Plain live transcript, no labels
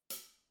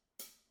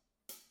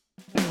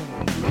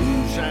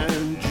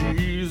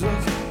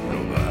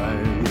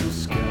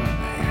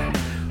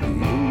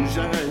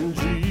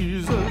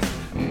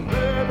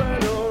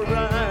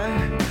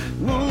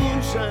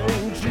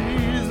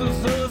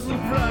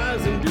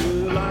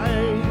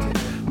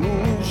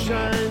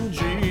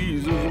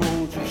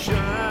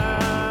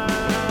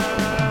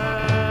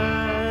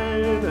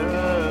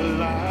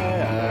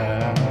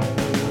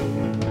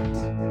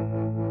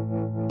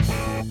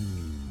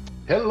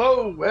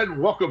and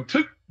welcome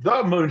to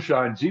the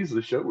Moonshine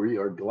Jesus Show. We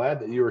are glad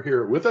that you are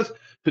here with us.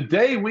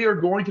 Today, we are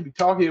going to be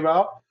talking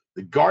about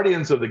the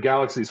Guardians of the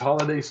Galaxies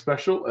Holiday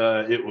Special.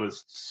 It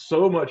was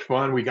so much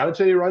fun. We got to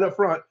tell you right up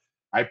front,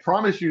 I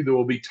promise you there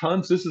will be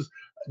tons. This is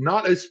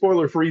not a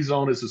spoiler-free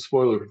zone. It's a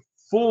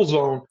spoiler-full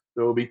zone.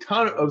 There will be a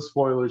ton of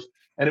spoilers,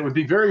 and it would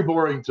be very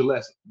boring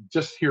to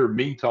just hear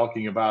me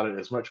talking about it,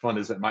 as much fun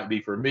as it might be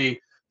for me.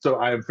 So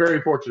I am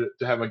very fortunate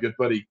to have my good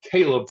buddy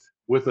Caleb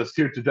with us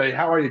here today.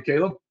 How are you,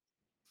 Caleb?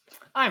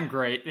 I'm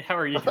great. How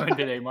are you doing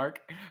today, Mark?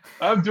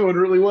 I'm doing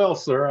really well,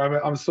 sir.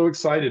 I'm so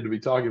excited to be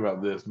talking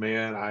about this,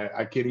 man.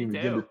 I can't even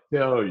begin to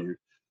tell you.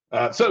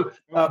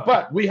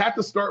 But we have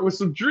to start with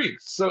some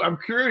drinks. So I'm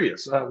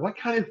curious, what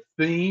kind of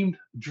themed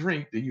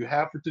drink do you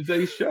have for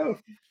today's show?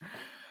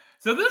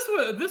 So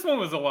this one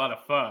was a lot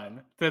of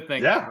fun to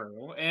think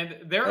through, and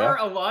there are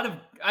a lot of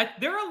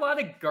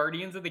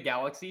Guardians of the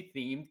Galaxy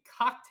themed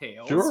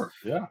cocktails. Sure,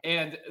 yeah.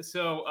 And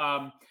so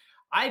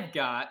I've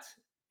got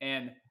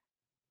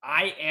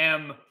I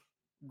am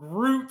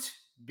Groot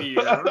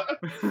beer.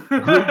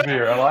 Groot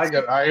beer, I like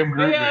it. I am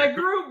Groot beer. Yeah,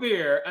 Groot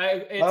beer.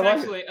 It's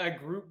actually a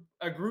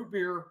Groot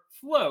beer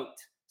float.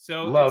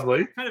 So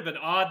lovely. It's kind of an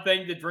odd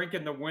thing to drink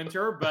in the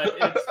winter, but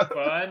it's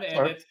fun.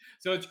 And it's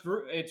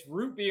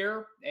root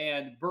beer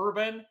and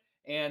bourbon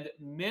and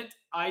mint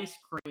ice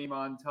cream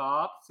on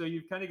top. So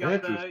you've kind of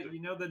got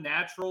the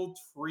natural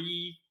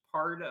tree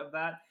part of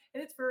that,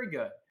 and it's very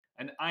good.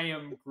 And I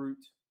am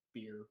Groot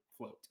beer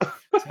float. So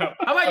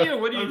how about you?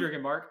 What are you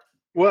drinking, Mark?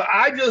 Well,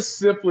 I just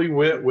simply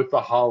went with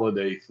the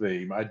holiday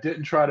theme. I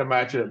didn't try to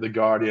match it at the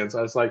Guardians.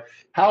 I was like,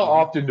 how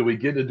often do we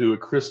get to do a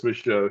Christmas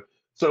show?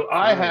 So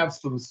I have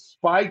some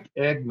spiked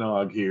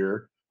eggnog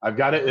here. I've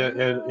got it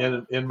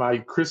in my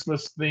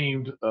Christmas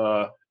themed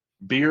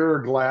beer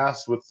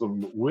glass with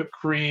some whipped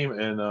cream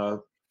and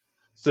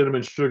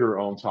cinnamon sugar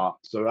on top.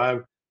 So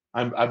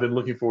I've been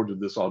looking forward to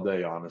this all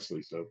day,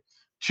 honestly. So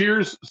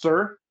cheers,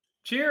 sir.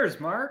 Cheers,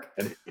 Mark.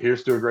 And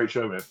here's to a great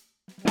show, man.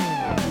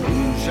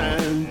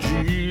 Moonshine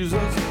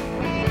Jesus.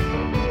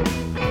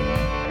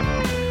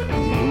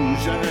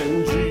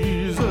 Moonshine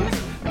Jesus.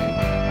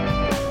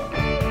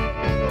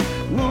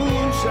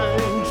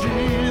 Moonshine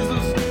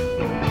Jesus.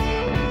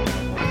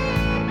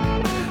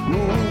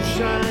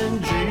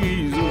 Moonshine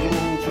Jesus.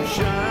 Won't you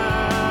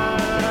shine a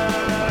light?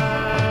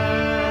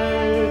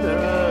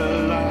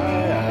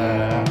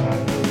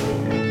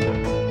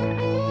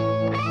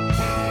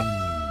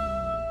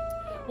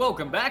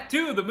 Welcome back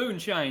to the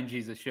Moonshine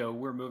Jesus Show.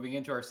 We're moving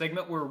into our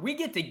segment where we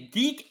get to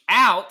geek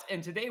out,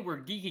 and today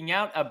we're geeking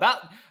out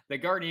about the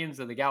Guardians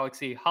of the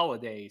Galaxy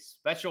Holiday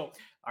Special.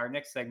 Our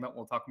next segment,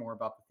 we'll talk more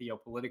about the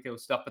Theopolitico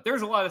stuff, but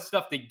there's a lot of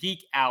stuff to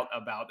geek out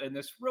about in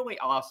this really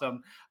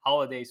awesome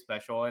holiday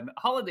special, and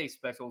holiday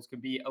specials can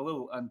be a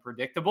little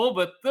unpredictable,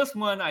 but this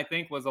one, I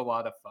think, was a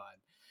lot of fun.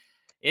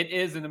 It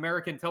is an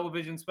American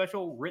television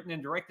special, written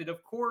and directed,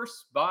 of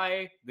course,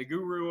 by the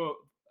guru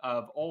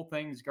of all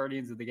things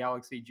Guardians of the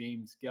Galaxy,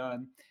 James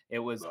Gunn. It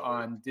was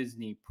on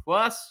Disney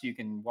Plus. You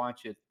can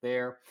watch it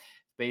there.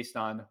 It's based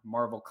on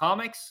Marvel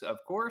Comics,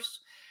 of course.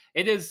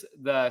 It is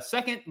the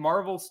second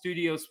Marvel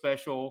Studio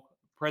special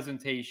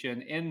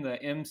presentation in the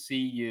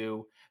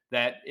MCU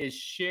that is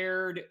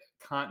shared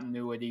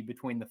continuity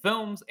between the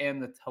films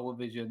and the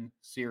television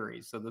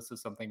series. So this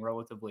is something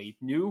relatively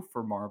new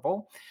for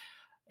Marvel.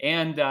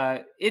 And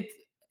it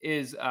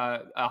is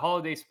a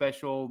holiday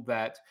special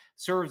that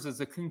serves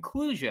as a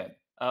conclusion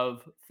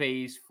of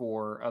Phase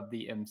 4 of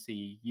the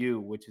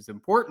MCU, which is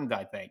important,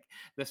 I think.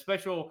 The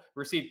special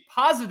received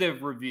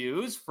positive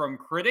reviews from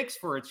critics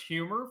for its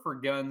humor, for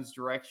Gunn's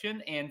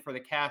direction, and for the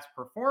cast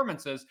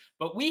performances,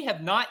 but we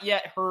have not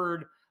yet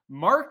heard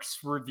Mark's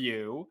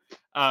review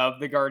of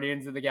the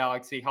Guardians of the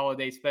Galaxy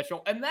Holiday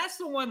Special, and that's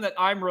the one that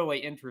I'm really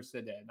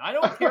interested in. I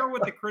don't care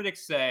what the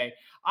critics say.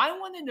 I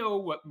want to know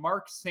what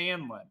Mark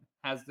Sandlin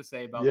has to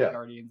say about the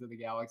Guardians of the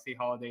Galaxy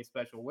Holiday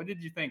Special. What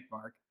did you think,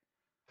 Mark?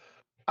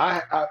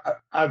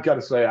 I've got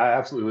to say, I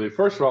absolutely.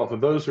 First of all, for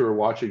those who are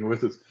watching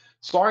with us,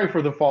 sorry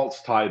for the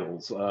false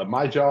titles.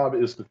 My job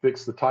is to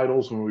fix the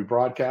titles when we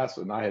broadcast,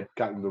 and I had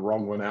gotten the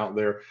wrong one out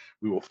there.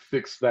 We will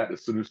fix that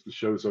as soon as the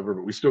show's over,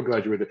 but we still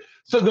glad you're with it.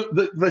 So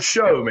the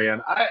show,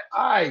 man,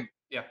 I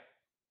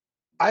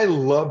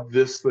love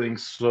this thing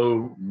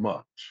so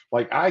much.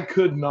 Like, I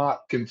could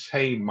not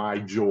contain my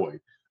joy.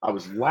 I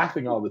was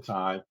laughing all the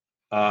time.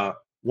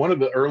 One of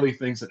the early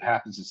things that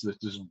happens is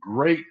this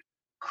great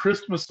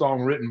Christmas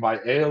song written by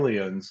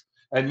aliens,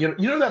 and you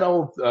know that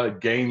old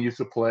game you used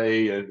to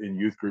play in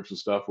youth groups and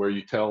stuff, where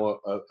you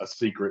tell a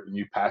secret and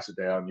you pass it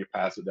down, and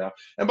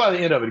by the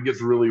end of it, it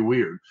gets really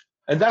weird.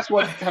 And that's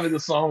what kind of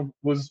the song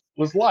was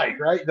like,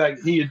 right? Like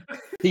he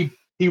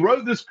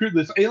wrote this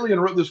alien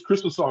wrote this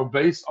Christmas song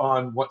based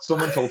on what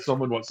someone told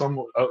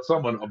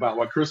someone about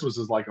what Christmas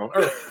is like on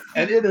Earth,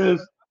 and it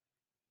is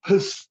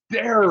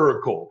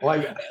hysterical.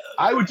 Like,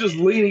 I was just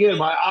leaning in,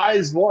 my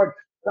eyes wide.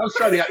 I was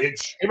trying to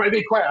everybody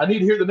be quiet. I need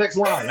to hear the next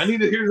line.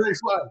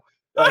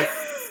 Like,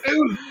 it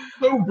was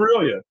so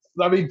brilliant.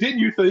 I mean, didn't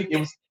you think it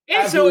was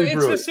absolutely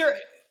brilliant?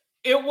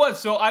 It was.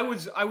 So I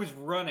was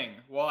running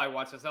while I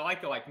watched this. I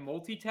like to like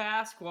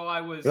multitask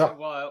Yeah.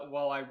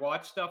 while I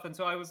watch stuff, and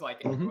so I was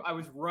like Hmm. I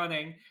was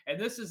running, and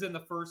this is in the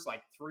first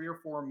like 3 or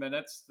 4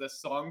 minutes. This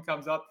song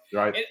comes up,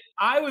 Right. and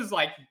I was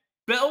like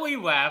belly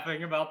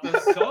laughing about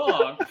this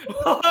song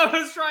while I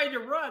was trying to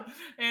run.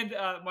 And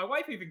my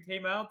wife even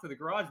came out to the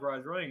garage where I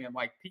was running and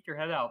like peeked her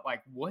head out,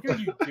 like, "What are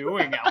you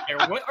doing out there?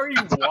 What are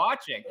you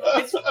watching?"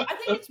 I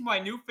think it's my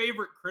new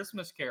favorite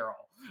Christmas carol.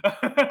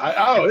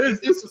 Oh,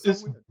 It's so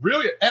it's weird.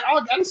 brilliant. And I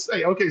gotta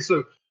say, okay,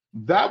 so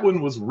that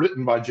one was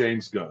written by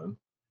James Gunn,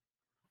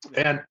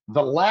 Yeah. and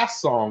the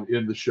last song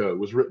in the show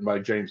was written by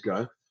James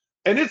Gunn,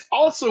 and it's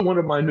also one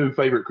of my new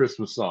favorite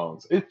Christmas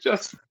songs. It's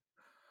just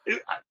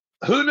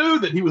who knew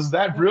that he was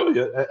that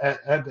brilliant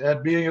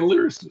at being a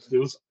lyricist? It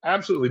was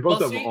absolutely both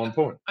Well, of them see, on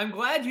point. I'm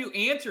glad you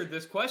answered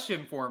this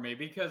question for me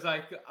because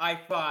I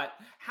thought,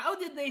 how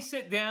did they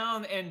sit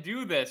down and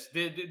do this?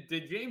 Did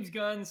James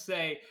Gunn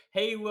say,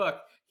 "Hey,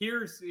 look,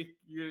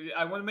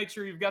 I want to make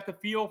sure you've got the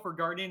feel for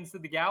Guardians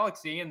of the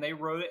Galaxy," and they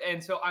wrote it.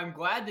 And so I'm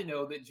glad to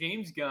know that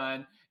James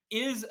Gunn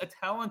is a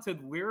talented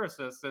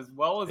lyricist as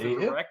well as a Yeah.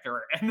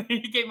 director, and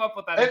he came up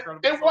with that And,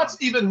 incredible and song.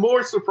 what's even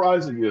more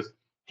surprising is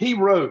he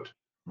wrote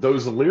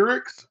those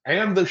lyrics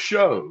and the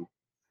show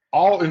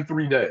all in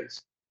 3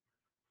 days.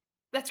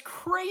 That's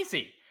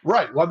crazy.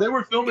 Right. While they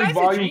were The filming guy's a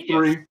volume genius.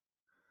 three,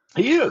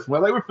 he is.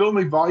 While they were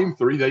filming volume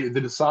three, they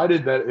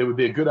decided that it would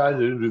be a good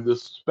idea to do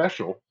this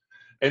special.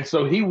 And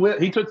so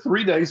he took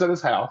 3 days at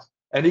his house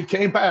and he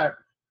came back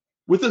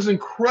with this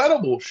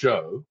incredible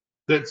show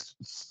that's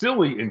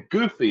silly and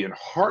goofy and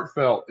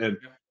heartfelt and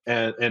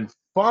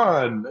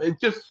fun. It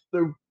just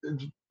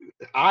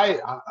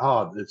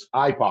it's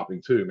eye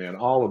popping too, man.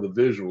 All of the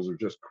visuals are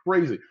just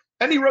crazy.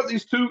 And he wrote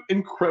these two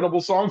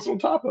incredible songs on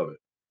top of it.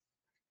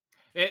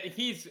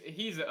 He's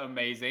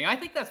amazing. I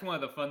think that's one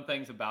of the fun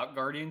things about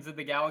Guardians of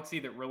the Galaxy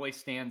that really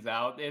stands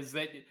out is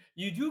that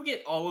you do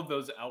get all of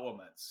those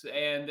elements,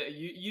 and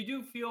you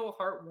do feel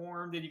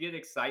heartwarmed and you get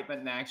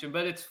excitement and action,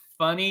 but it's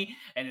funny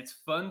and it's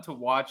fun to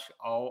watch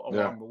all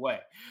Yeah. along the way.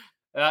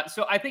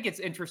 So I think it's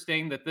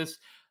interesting that this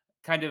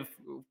kind of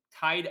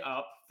tied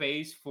up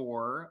phase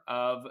four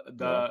of Yeah.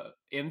 the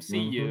Hmm.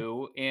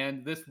 MCU.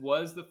 And this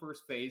was the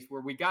first phase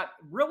where we got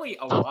really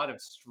a lot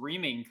of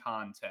streaming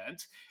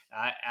content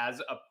as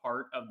a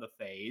part of the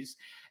phase.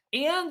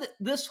 And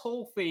this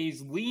whole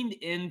phase leaned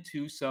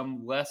into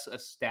some less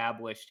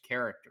established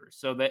characters.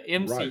 So the Right.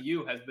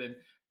 MCU has been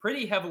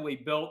pretty heavily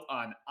built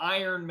on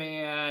Iron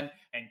Man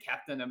and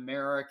Captain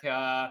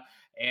America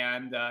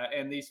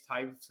and these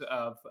types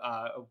of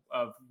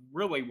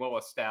really well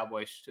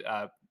established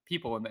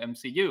people in the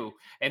MCU.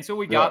 And so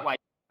we got Yeah. like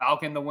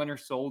Falcon the Winter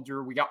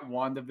Soldier, we got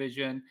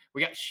WandaVision,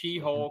 we got She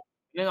Mhm. Hulk.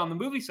 And then on the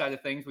movie side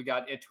of things, we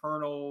got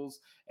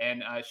Eternals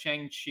and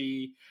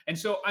Shang-Chi. And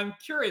so I'm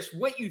curious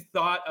what you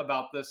thought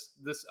about this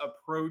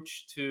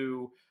approach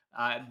to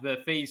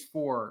the phase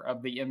four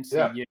of the Yeah.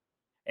 MCU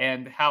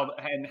and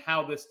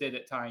how this did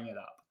it tying it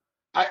up.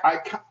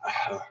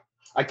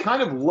 I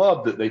kind of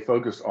love that they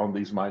focused on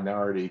these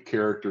minority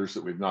characters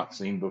that we've not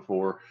seen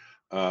before,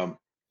 um,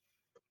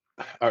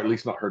 or at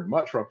least not heard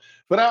much from.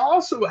 But I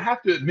also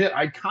have to admit,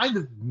 I kind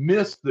of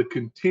miss the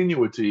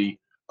continuity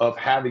of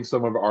having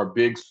some of our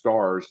big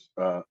stars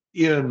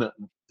in,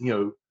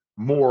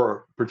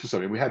 more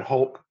participating. We had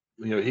Hulk,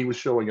 he was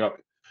showing up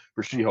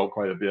for She-Hulk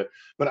quite a bit,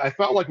 but I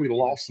felt like we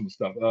lost some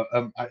stuff.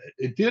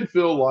 It did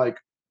feel like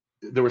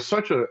there was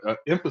such a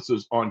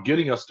emphasis on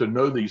getting us to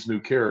know these new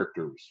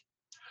characters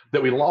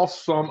that we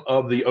lost some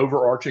of the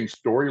overarching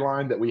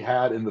storyline that we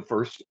had in the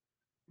first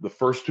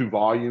two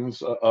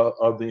volumes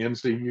of the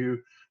MCU.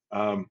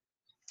 Um,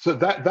 so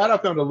that I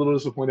found a little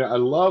disappointing. I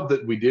love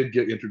that we did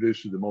get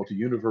introduced to the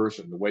multi-universe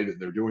and the way that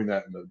they're doing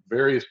that and the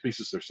various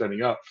pieces they're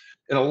setting up.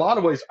 In a lot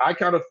of ways, I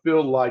kind of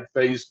feel like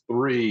Phase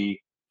Three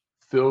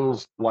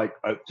feels like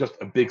just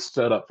a big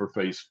setup for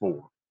Phase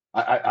Four.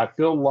 I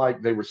feel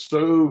like they were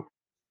so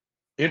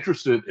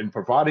interested in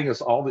providing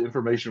us all the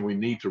information we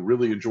need to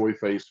really enjoy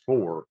Phase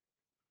Four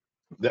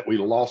that we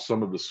lost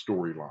some of the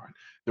storyline.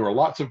 There were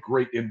lots of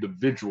great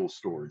individual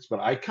stories, but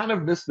I kind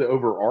of missed the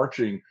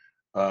overarching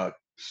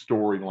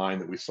storyline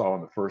that we saw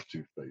in the first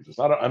two phases.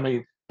 I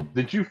mean,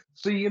 did you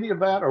see any of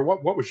that, or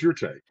what? What was your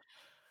take?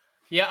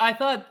 Yeah, I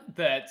thought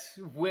that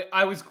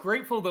I was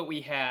grateful that we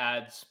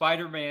had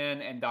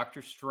Spider-Man and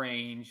Doctor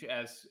Strange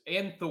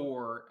and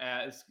Thor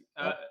Yeah.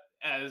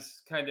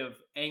 as kind of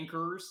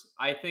anchors.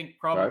 I think Right.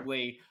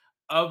 probably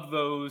of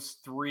those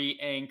three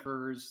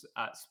anchors,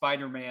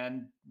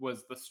 Spider-Man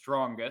was the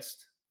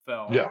strongest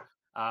film. Yeah.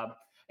 Um,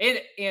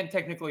 and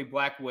technically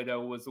Black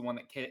Widow was the one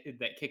that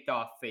kicked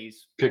off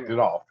phase Kicked it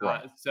 4. off.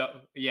 Right.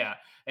 So yeah,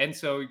 and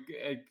so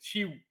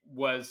she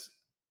was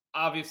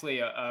obviously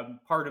a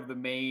part of the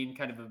main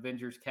kind of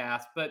Avengers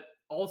cast, but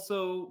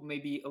also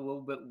maybe a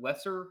little bit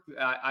lesser.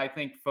 I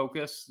think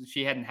focus.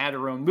 She hadn't had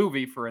her own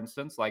movie, for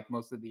instance, like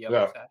most of the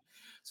others Yeah. had.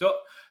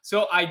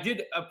 So I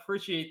did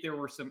appreciate there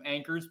were some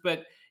anchors,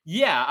 but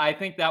yeah, I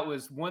think that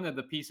was one of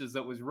the pieces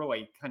that was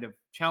really kind of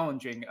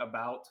challenging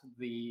about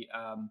the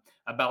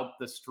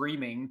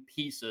streaming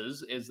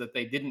pieces is that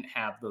they didn't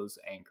have those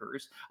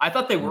anchors. I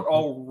thought they were Mhm.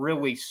 all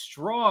really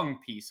strong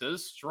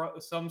pieces,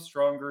 some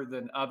stronger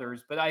than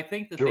others, but I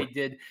think that they Sure.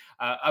 did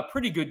a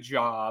pretty good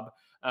job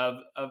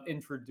of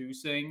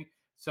introducing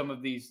some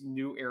of these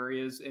new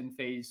areas in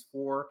phase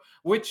 4,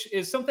 which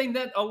is something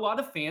that a lot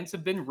of fans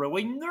have been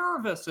really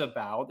nervous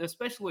about,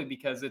 especially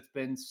because it's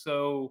been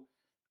so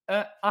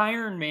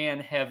Iron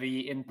Man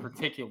heavy in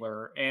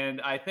particular.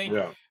 And I think,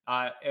 Yeah.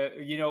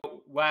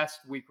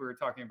 last week we were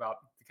talking about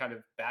the kind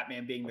of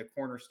Batman being the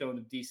cornerstone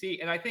of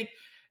DC. And I think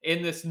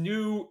in this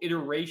new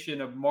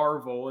iteration of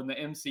Marvel in the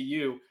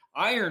MCU,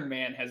 Iron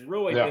Man has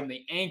really Yeah. been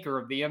the anchor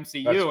of the That's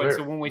MCU. And so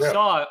fair. when we Yeah.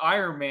 saw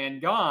Iron Man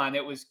gone,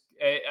 it was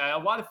a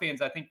lot of fans,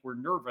 I think, were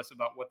nervous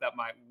about what that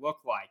might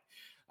look like.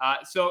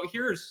 So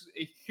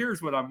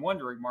here's what I'm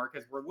wondering, Mark,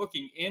 as we're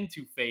looking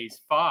into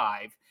phase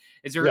 5.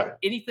 Is there Yeah.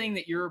 anything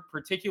that you're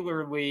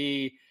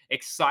particularly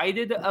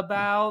excited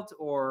about,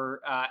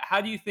 or how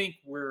do you think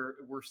we're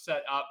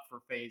set up for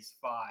phase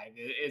 5?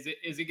 Is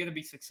it going to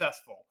be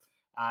successful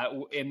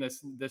in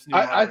this new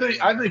I Marvel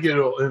think universe?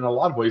 it'll, in a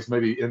lot of ways,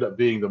 maybe end up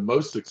being the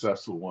most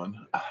successful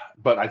one,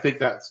 but I think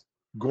that's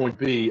going to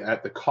be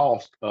at the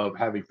cost of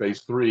having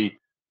phase 3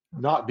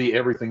 not be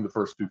everything the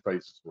first 2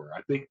 phases were.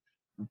 I think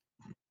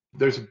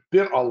there's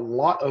been a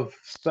lot of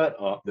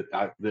setup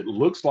that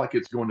looks like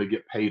it's going to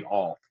get paid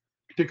off,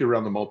 particularly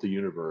around the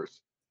multi-universe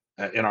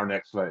in our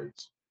next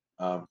phase.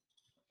 Um,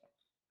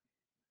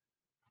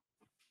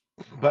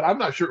 but I'm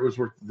not sure it was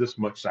worth this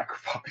much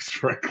sacrifice,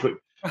 frankly.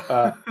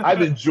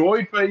 I've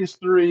enjoyed phase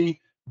 3,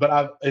 but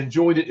I've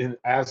enjoyed it in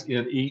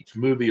each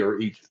movie or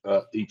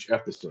each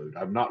episode.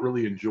 I've not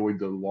really enjoyed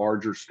the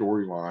larger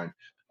storyline.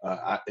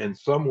 In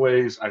some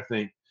ways, I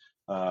think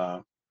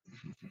uh,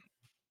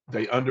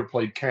 they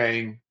underplayed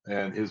Kang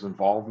and his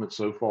involvement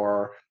so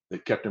far. They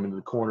kept him in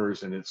the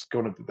corners, and that's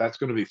going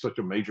to be such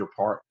a major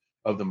part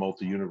of the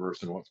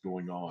multi-universe and what's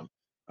going on.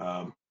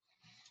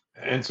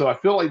 And so I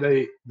feel like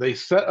they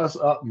set us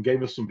up and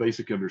gave us some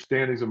basic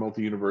understandings of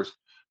multi-universe,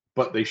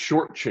 but they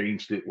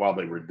shortchanged it while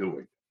they were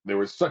doing it. There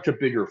was such a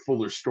bigger,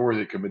 fuller story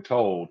that could be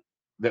told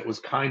that was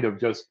kind of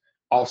just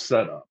all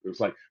set up. It was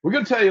like, we're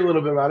going to tell you a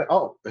little bit about it.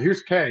 Oh,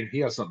 here's Kang. He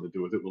has something to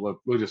do with it.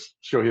 We'll just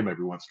show him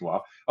every once in a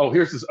while. Oh,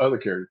 here's this other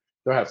character.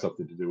 They'll have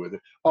something to do with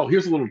it. Oh,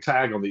 here's a little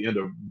tag on the end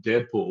of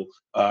Deadpool.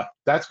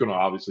 That's going to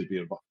obviously be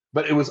involved.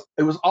 But it was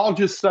all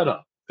just set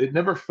up. It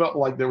never felt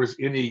like there was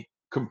any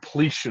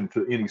completion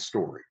to any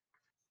story.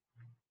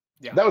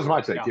 Yeah. That was my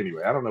take Yeah.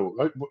 anyway. I don't know.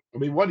 I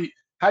mean,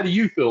 how do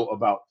you feel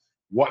about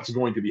what's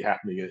going to be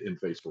happening in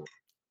phase 4?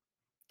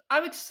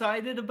 I'm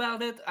excited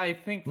about it. I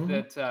think Mhm.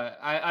 that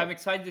I'm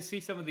excited to see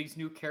some of these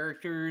new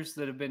characters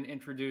that have been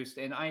introduced.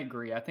 And I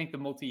agree. I think the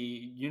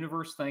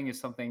multi-universe thing is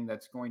something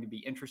that's going to be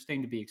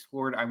interesting to be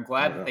explored. I'm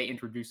glad that Yeah. they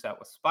introduced that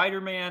with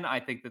Spider-Man. I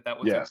think that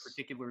was a Yes.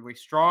 particularly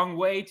strong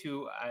way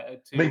to I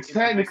mean, introduce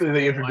technically, the they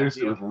whole introduced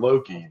it idea. with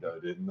Loki, though,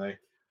 didn't they?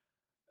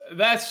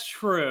 That's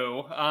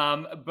true.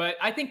 But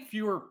I think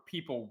fewer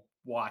people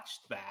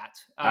watched that.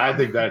 I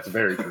think that's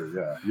very true.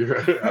 Yeah,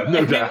 you're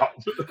no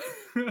doubt.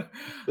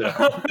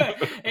 Yeah.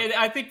 And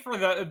I think for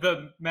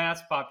the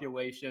mass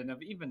population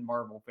of even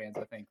Marvel fans,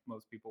 I think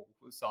most people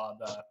who saw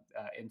the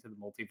Into the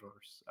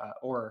Multiverse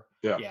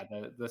Yeah.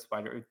 the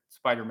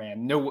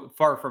Spider-Man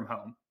Far From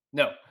Home.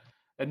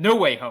 No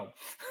Way Home.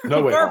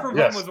 No Way Far Home, From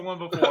yes. Home was the one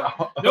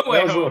before. No That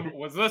Way was the Home one.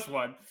 was this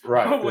one.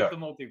 Right, With yeah. the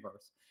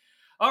multiverse.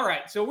 All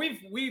right, so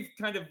we've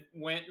kind of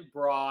went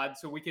broad,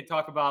 so we could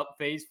talk about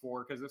phase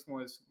 4 because this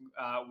one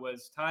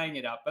was tying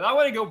it up. But I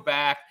want to go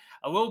back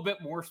a little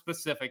bit more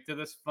specific to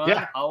this fun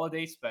Yeah.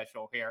 holiday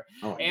special here.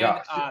 Oh my And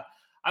gosh.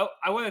 Yeah.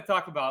 I want to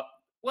talk about.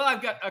 Well,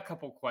 I've got a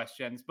couple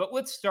questions, but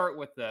let's start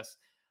with this.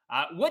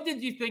 What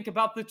did you think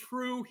about the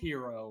true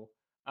hero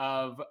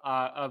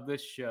of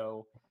this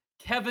show,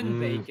 Kevin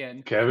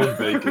Bacon? Kevin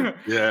Bacon.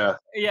 Yeah.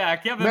 Yeah,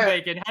 Kevin Man,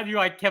 Bacon. How do you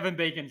like Kevin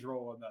Bacon's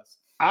role in this?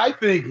 I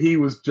think he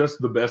was just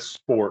the best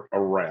sport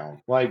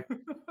around. Like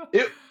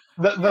it.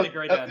 He had a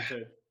great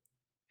attitude.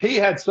 He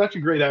had such a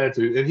great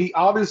attitude, and he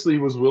obviously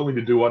was willing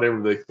to do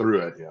whatever they threw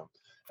at him,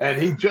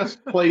 and he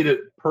just played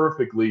it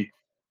perfectly,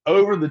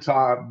 over the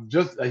top.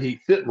 Just he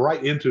fit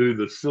right into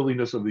the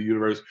silliness of the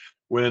universe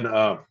when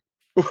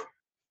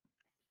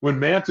when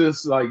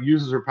Mantis like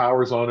uses her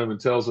powers on him and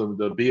tells him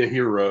to be a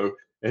hero,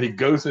 and he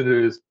goes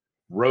into his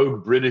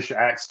rogue British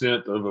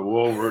accent of a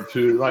World War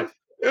II. Like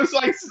it's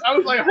like I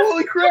was like,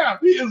 holy crap,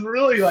 he is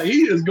really like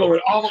he is going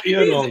all in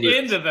He's on this.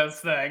 into this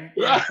thing.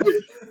 Right?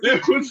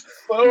 It was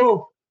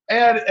so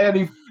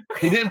and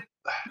he didn't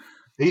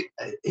he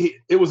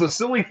it was a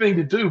silly thing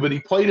to do, but he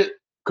played it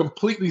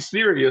completely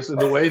serious in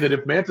the way that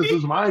if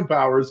Mantis's mind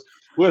powers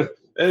would,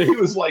 and he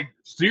was like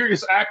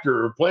serious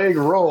actor playing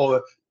a role.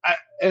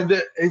 And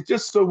it's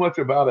just so much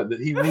about it that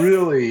he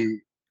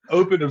really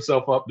opened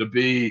himself up to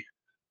be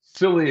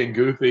silly and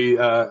goofy.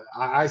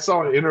 I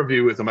saw an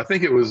interview with him. I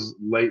think it was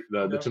late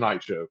the Yep.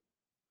 Tonight Show,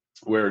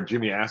 where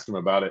Jimmy asked him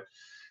about it,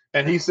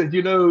 and he said,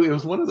 it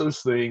was one of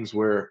those things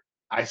where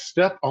I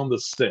stepped on the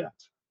set,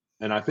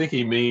 and I think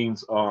he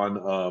means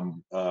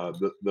on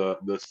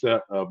the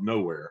set of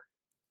Nowhere,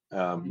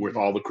 with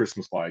all the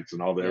Christmas lights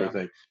and all the Yeah.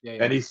 everything. Yeah.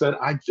 And he said,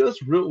 I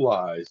just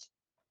realized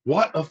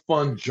what a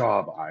fun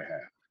job I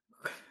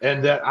have,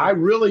 and that I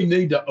really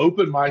need to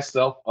open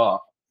myself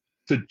up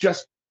to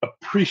just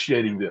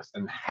appreciating this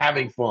and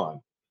having fun.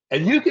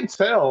 And you can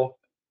tell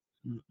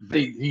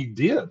he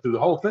did through the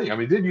whole thing. I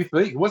mean, didn't you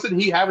think? Wasn't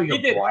he having He a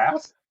did.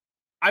 blast?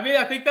 I mean,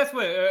 I think that's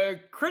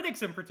what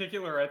critics in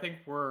particular, I think,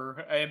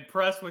 were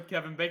impressed with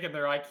Kevin Bacon.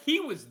 They're like, he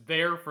was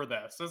there for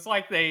this. It's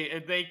like they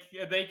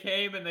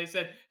came and they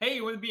said, "Hey,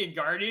 you want to be in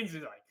Guardians?"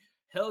 He's like,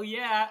 "Hell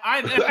yeah,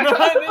 I'm in for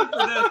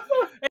this."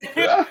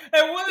 Yeah,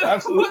 And one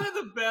absolutely. of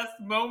the best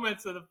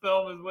moments of the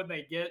film is when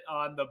they get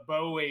on the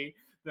Bowie.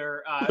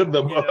 They're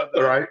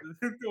right,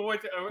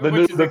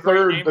 which is a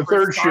great name the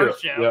for a third ship.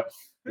 starship. Yep.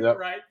 Yep.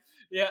 Right?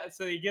 Yeah.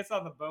 So he gets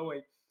on the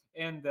Bowie,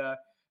 and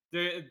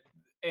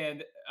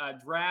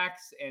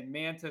Drax and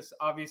Mantis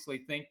obviously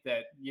think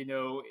that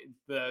the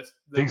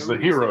He's the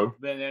movies hero. he's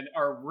been in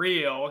are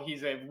real.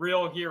 He's a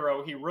real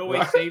hero. He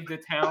really saved the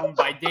town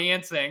by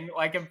dancing,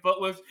 like in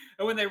Footloose.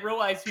 And when they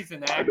realize he's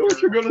an actor, I know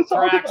what you're going to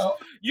talk Drax, about.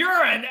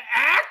 "You're an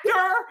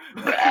actor."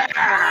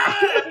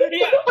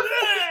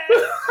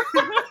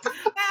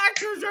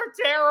 Actors are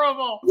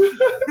terrible.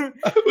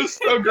 It was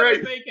so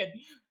great.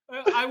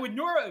 I would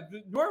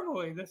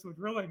normally this would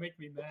really make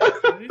me mad,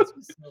 but it's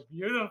just so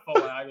beautiful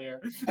out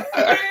here.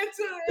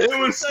 It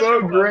was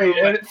so great,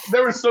 and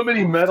there were so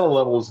many meta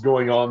levels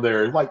going on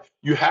there. Like,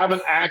 you have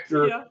an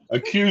actor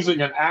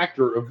accusing an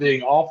actor of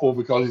being awful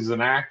because he's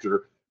an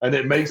actor, and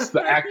it makes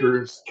the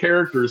actor's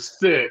characters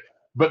sick,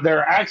 but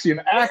they're actually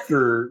an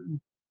actor.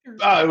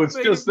 It was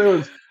just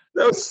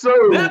that was so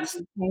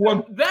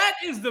that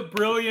is the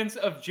brilliance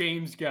of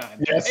James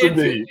Gunn. Yes,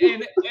 indeed.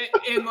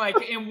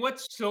 And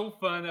what's so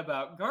fun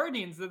about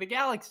Guardians of the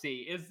Galaxy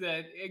is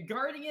that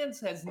Guardians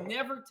has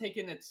never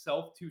taken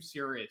itself too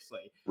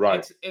seriously.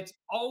 Right. It's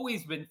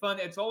always been fun.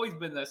 It's always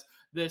been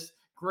this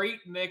great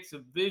mix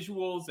of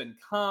visuals and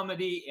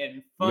comedy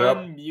and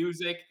fun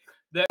music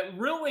that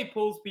really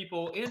pulls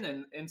people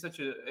in such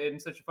a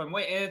fun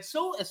way. And it's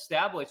so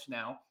established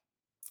now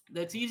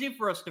that it's easy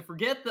for us to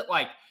forget that,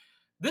 like,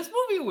 this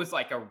movie was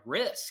like a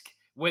risk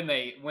when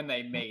they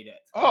made it.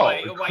 Oh,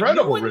 like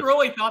no one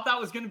really thought that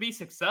was going to be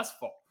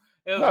successful.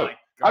 It was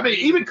I mean,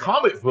 even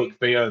comic book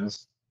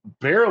fans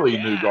barely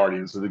knew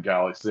Guardians of the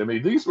Galaxy. I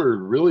mean, these were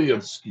really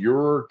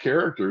obscure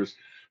characters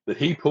that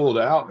he pulled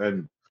out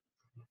and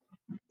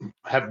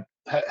have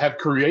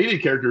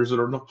created characters that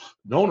are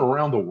known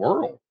around the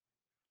world,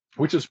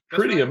 which is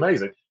pretty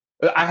amazing.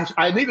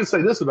 I need to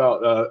say this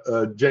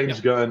about James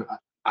Gunn.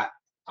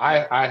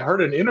 I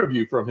heard an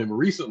interview from him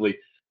recently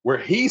where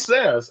he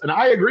says, and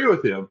I agree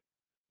with him,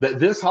 that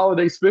this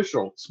holiday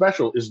special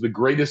is the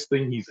greatest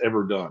thing he's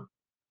ever done.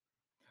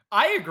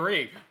 I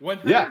agree,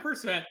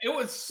 100%. It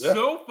was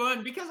so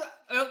fun because,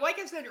 like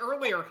I said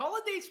earlier,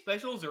 holiday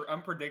specials are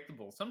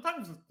unpredictable.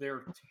 Sometimes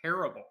they're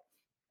terrible.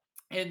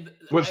 And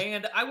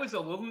I was a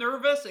little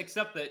nervous,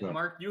 except that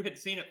Mark, you had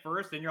seen it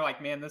first, and you're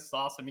like, "Man, this is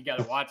awesome! You got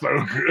to watch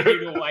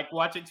it." You like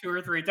watch it 2 or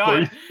 3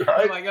 times.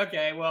 I'm like,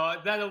 "Okay, well,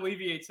 that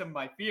alleviates some of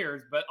my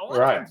fears." But a lot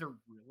of times are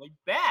really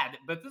bad.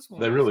 But this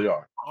one, they really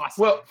are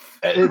awesome. Well,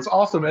 it's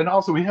awesome, and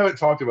also we haven't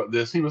talked about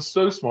this. He was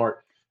so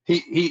smart.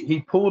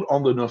 He pulled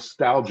on the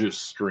nostalgia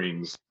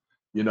strings.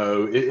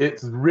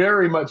 It's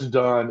very much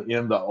done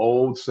in the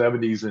old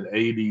 70s and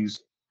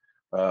 80s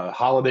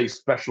holiday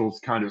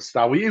specials kind of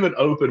style. We even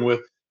open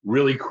with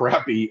really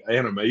crappy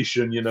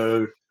animation,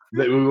 that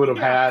we would have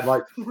had.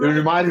 Like, it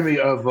reminded me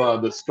of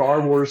the Star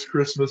Wars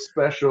Christmas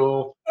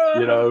special,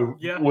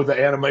 with the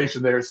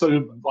animation there.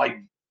 So, like,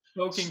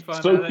 so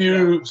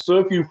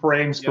few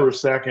frames per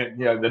second,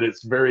 that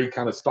it's very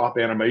kind of stop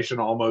animation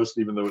almost,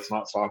 even though it's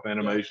not stop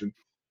animation.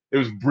 It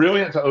was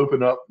brilliant to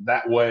open up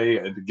that way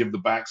and to give the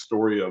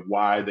backstory of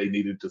why they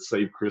needed to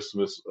save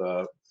Christmas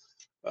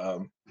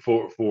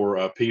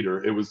for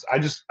Peter. It was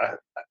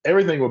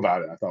everything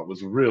about it I thought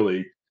was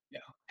really.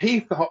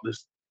 He thought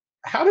this.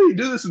 How did he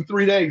do this in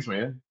 3 days,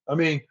 man? I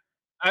mean,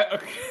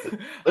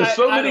 there's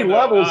so many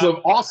levels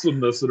of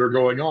awesomeness that are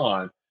going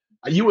on.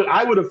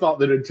 I would have thought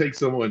that it'd take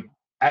someone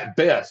at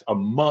best a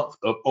month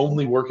of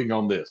only working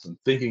on this and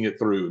thinking it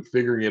through and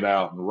figuring it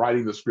out and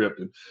writing the script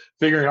and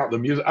figuring out the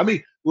music. I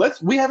mean,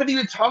 we haven't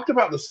even talked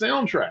about the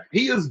soundtrack.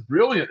 He is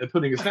brilliant at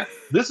putting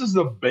this is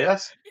the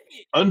best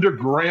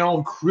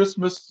underground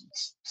Christmas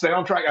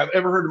soundtrack I've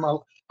ever heard in my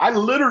life. I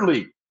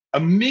literally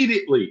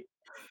immediately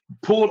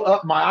pulled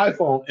up my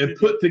iPhone and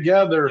put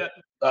together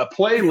a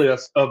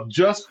playlist of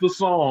just the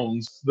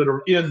songs that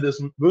are in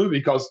this movie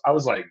because I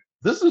was like,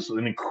 this is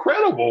an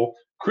incredible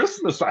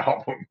Christmas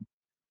album.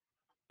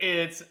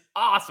 It's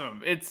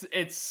awesome. It's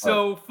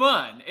so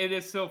fun. It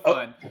is so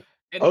fun.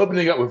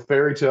 Opening up with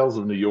Fairy Tales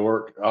of New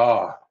York.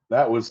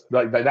 That was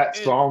like that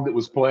song that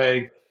was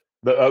playing.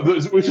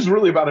 which is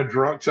really about a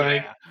drunk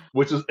tank, Yeah.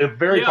 which is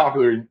very Yeah.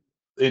 popular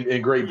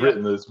in Great Yep.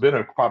 Britain. It's been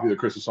a popular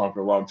Christmas song for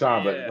a long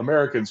time, but Yeah.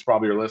 Americans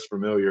probably are less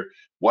familiar.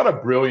 What a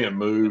brilliant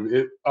move!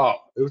 It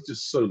was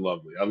just so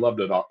lovely. I loved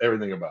it all,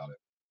 everything about it.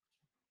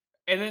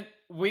 And then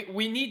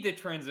we need to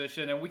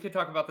transition, and we could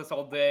talk about this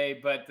all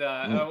day,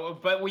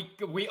 Mm. but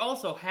we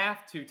also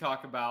have to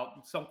talk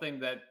about something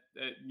that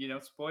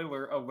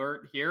spoiler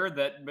alert here,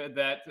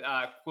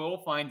 that Quill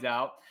finds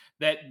out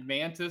that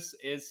Mantis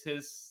is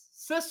his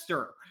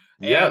sister,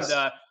 and Yes,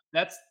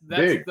 that's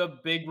big, the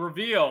big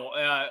reveal,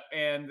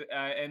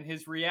 and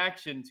his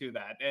reaction to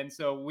that, and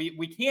so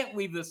we can't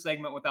leave this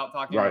segment without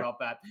talking right. about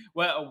that.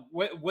 Well,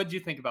 what did you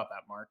think about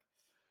that, Mark?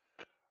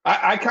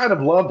 I kind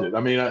of loved it.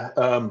 I mean,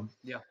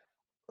 Yeah.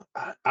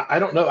 I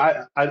don't know.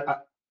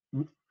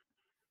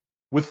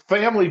 With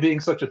family being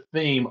such a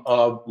theme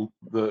of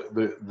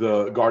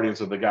the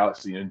Guardians of the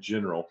Galaxy in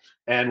general,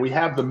 and we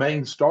have the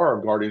main star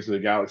of Guardians of the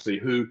Galaxy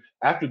who,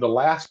 after the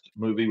last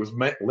movie, was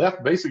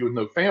left basically with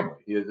no family.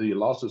 He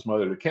lost his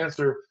mother to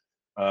cancer.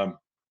 Um,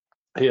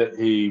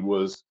 he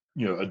was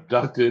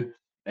abducted,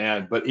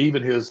 but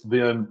even his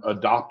then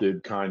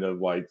adopted kind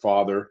of like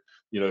father,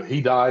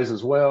 he dies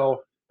as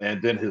well,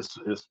 and then his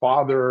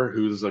father,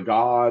 who's a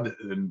god,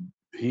 and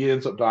he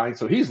ends up dying,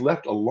 so he's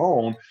left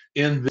alone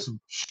in this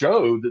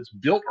show that's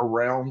built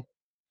around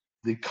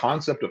the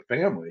concept of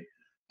family.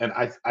 And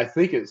I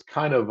think it's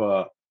kind of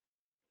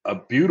a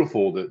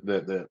beautiful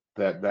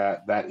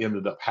that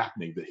ended up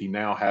happening, that he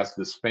now has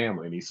this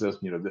family, and he says,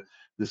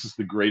 this is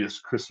the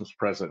greatest Christmas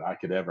present I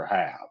could ever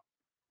have.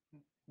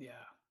 Yeah,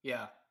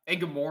 yeah.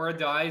 And Gamora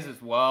dies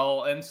as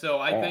well. And so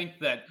I Oh, think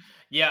that,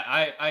 yeah,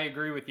 I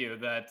agree with you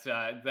that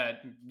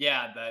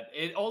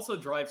it also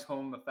drives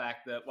home the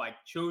fact that like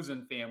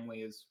chosen family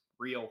is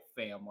real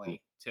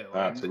family too.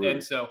 And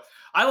absolutely. so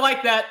I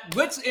like that.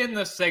 Let's end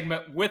the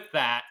segment with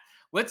that.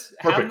 Let's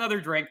have Perfect. another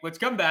drink. Let's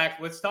come back.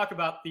 Let's talk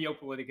about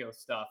Theopolitico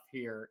stuff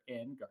here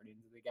in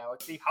Guardians of the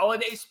Galaxy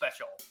Holiday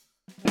Special.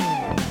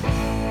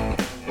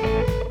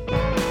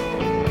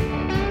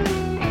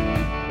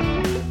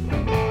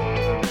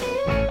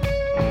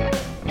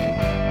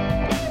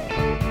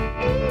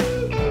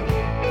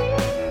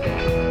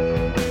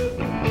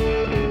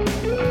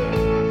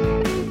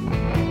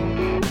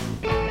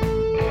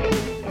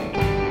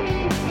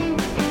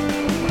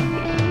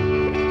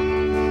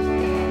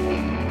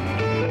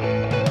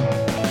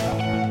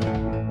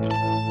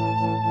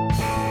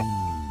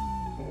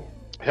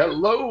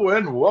 Hello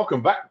and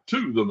welcome back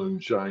to the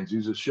Moonshine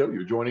Jesus Show.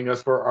 You're joining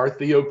us for our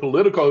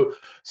Theopolitico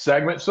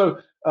segment. So,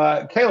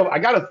 Caleb, I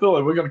got a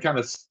feeling we're going to kind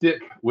of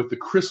stick with the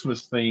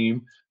Christmas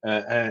theme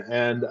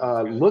and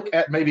look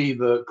at maybe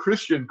the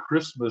Christian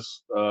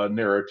Christmas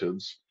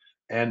narratives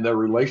and their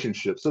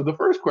relationships. So, the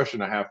first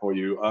question I have for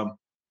you,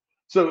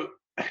 so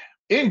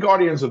in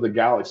Guardians of the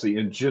Galaxy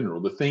in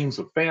general, the themes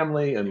of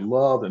family and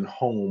love and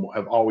home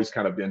have always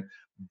kind of been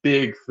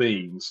big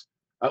themes.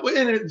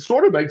 And it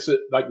sort of makes it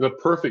like the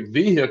perfect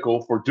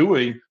vehicle for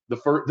doing the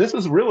first. This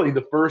is really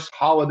the first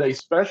holiday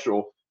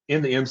special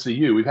in the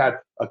MCU. We've had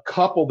a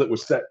couple that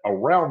was set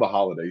around the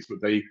holidays,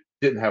 but they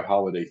didn't have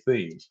holiday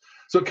themes.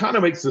 So it kind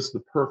of makes this the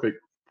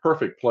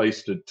perfect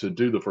place to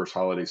do the first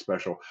holiday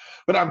special.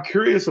 But I'm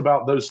curious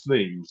about those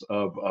themes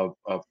of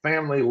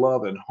family,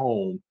 love, and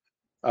home,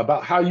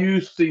 about how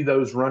you see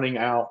those running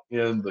out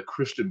in the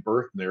Christian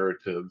birth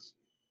narratives.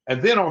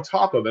 And then on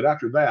top of it,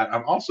 after that,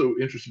 I'm also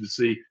interested to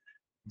see,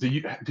 do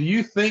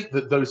you think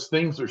that those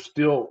things are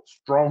still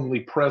strongly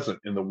present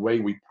in the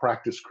way we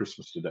practice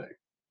Christmas today?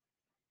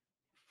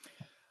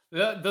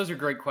 Those are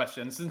great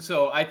questions. And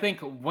so I think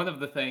one of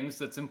the things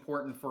that's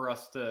important for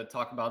us to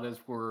talk about as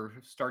we're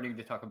starting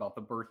to talk about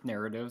the birth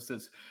narratives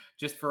is,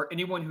 just for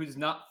anyone who's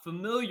not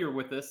familiar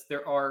with this,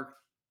 there are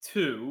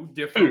two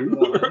different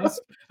Two. ones,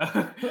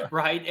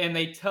 right? And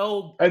they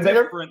tell And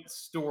they're, different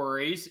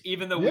stories,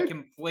 even though we yeah,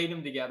 conflate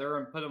them together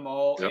and put them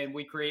all, yep. and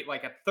we create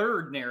like a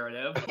third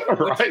narrative, which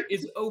Right.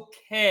 is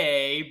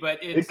okay,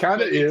 but It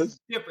kind of it's is.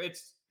 different.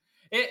 It's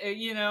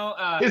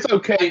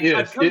okay.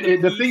 I've Is come to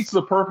it peace. defeats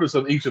the purpose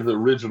of each of the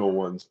original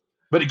ones,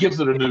 but it gives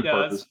it a It new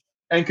does. purpose.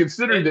 And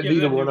considering It that gives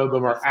it neither a new one of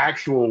them are purpose.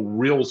 actual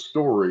real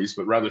stories,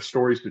 but rather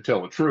stories to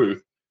tell a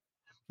truth,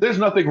 there's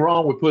nothing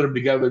wrong with putting them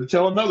together to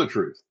tell another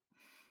truth.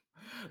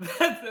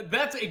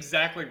 That's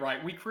exactly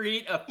right. We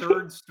create a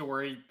third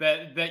story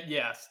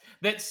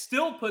that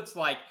still puts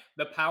like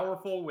the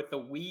powerful with the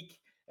weak,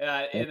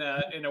 in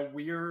a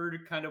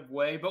weird kind of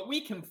way, but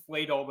we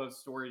conflate all those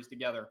stories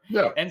together.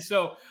 Yeah, And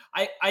so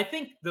I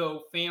think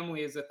though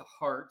family is at the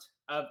heart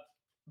of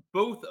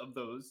both of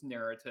those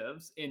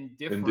narratives in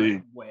different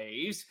indeed.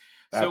 ways.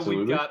 So we've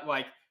Absolutely. got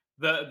like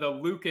the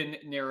Lucan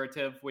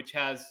narrative, which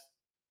has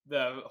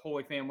the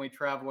Holy Family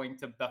traveling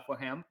to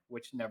Bethlehem,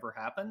 which never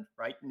happened,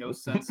 right? No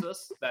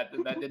census. That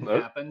didn't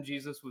Nope. happen.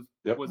 Jesus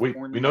Yep. was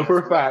born We in know for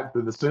a Nazareth. fact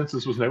that the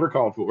census was never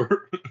called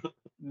for.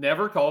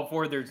 Never called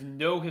for. There's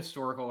no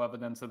historical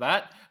evidence of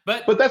that.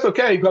 But But that's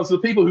okay, because the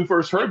people who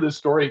first heard this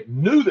story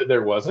knew that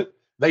there wasn't.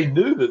 they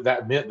knew that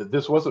that meant that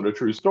this wasn't a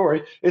true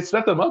story. It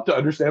set them up to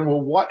understand,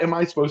 well, what am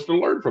I supposed to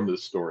learn from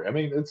this story? I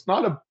mean, it's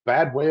not a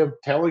bad way of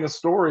telling a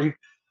story.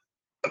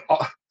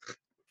 Uh,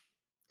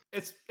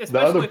 It's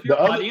especially if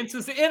your audience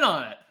is in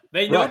on it.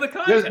 They know the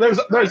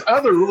context. There's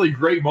other really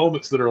great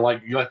moments that are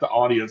like you let the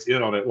audience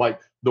in on it. Like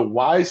the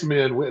wise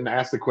men went and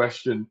asked the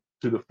question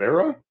to the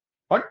Pharaoh.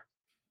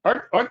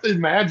 Aren't the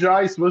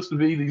Magi supposed to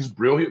be these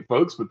brilliant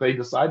folks, but they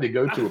decide to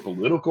go to a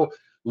political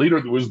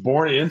leader that was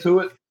born into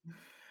it?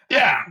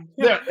 Yeah.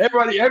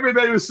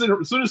 Everybody was sitting.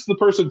 As soon as the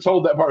person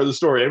told that part of the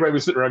story, everybody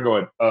was sitting around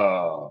going,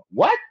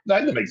 what?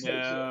 That makes no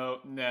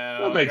sense.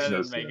 No, that makes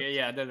no sense.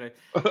 Yeah, doesn't.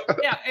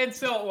 Yeah, and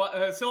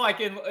so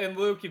like in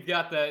Luke, you've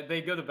got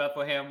they go to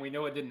Bethlehem. We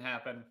know it didn't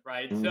happen,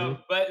 right? Mhm. So,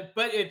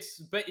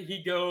 but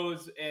he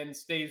goes and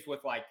stays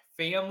with like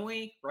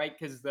family, right?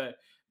 Because the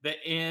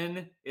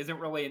inn isn't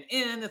really an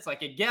inn; it's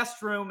like a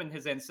guest room in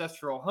his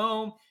ancestral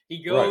home.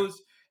 He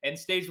goes and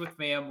stays with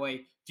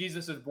family.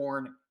 Jesus is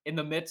born in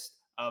the midst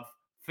of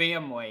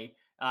family,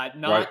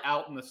 not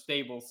out in the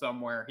stable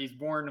somewhere. He's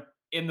born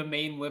in the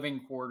main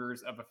living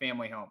quarters of a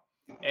family home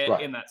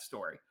in that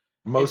story.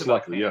 Most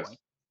likely, yes.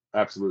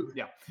 Absolutely.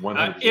 Yeah.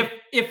 100%.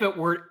 If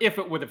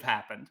it would have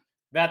happened.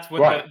 That's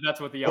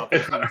what the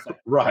author's going to say.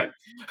 Right.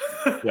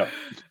 Yeah.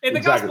 In the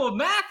Gospel of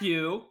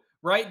Matthew,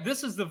 right?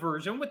 This is the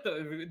version with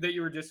that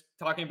you were just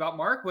talking about,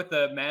 Mark, with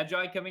the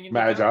Magi coming in.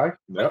 Magi.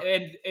 Yep.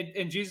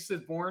 And Jesus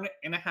is born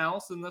in a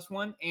house in this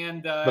one,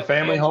 and the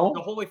family home,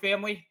 the Holy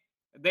Family.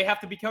 They have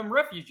to become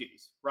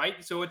refugees,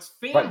 right? So it's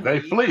family they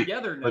flee,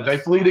 togetherness. but they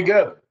flee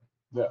together.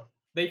 Yeah,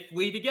 they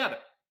flee together.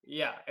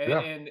 Yeah,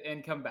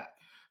 and come back.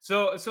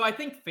 So I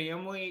think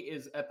family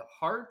is at the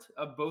heart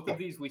of both of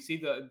these. We see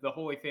the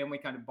Holy Family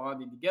kind of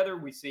bonding together.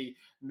 We see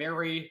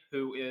Mary,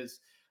 who's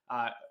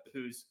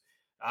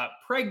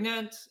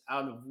pregnant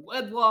out of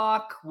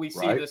wedlock. We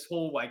see this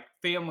whole like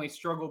family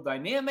struggle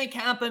dynamic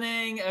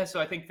happening.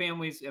 So I think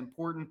family is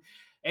important.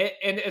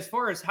 And as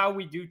far as how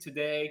we do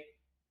today,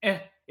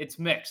 it's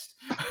mixed,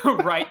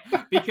 right?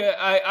 Because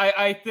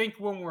I think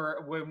when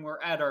we're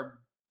at our,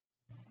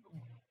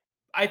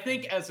 I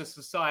think as a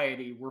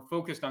society, we're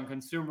focused on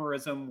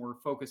consumerism. We're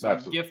focused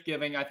on gift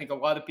giving. I think a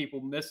lot of people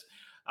miss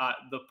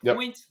the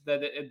point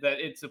that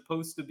it's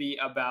supposed to be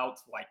about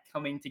like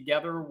coming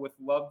together with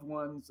loved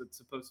ones. It's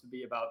supposed to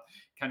be about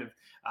kind of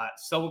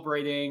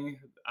celebrating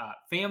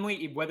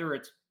family, whether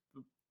it's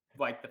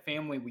like the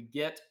family we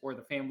get or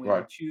the family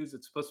we choose.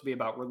 It's supposed to be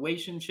about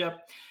relationship.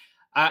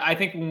 I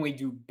think when we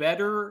do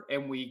better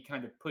and we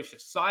kind of push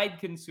aside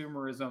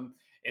consumerism,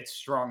 it's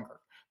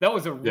stronger. That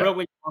was a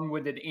really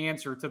long-winded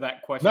answer to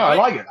that question. No, I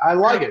like it. I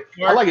like it.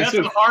 That's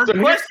a hard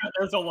question.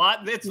 There's a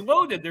lot. It's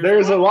loaded.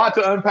 There's a lot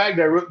to unpack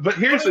there. But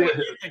here's what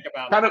do you think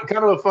about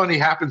kind of a funny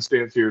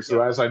happenstance here.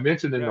 So as I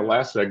mentioned in the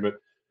last segment,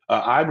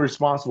 I'm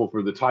responsible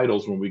for the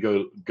titles when we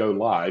go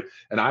live,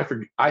 and I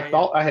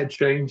thought I had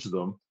changed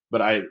them,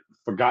 but I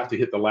forgot to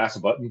hit the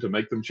last button to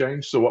make them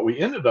change. So what we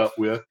ended up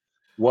with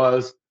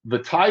was the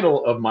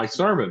title of my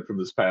sermon from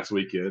this past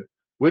weekend,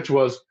 which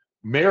was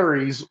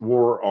Mary's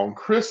War on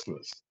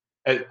Christmas.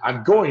 And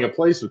I'm going a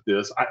place with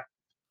this.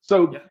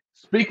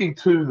 Speaking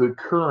to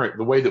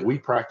the way that we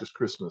practice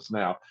Christmas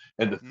now,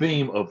 and the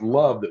theme of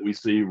love that we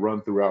see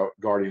run throughout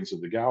Guardians of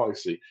the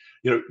Galaxy,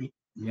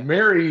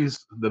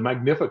 Mary's, the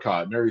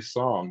Magnificat, Mary's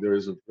song, there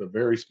is a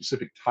very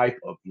specific type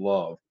of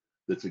love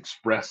that's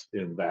expressed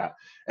in that.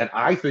 And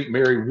I think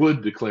Mary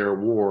would declare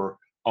war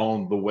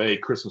on the way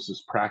Christmas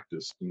is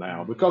practiced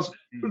now, because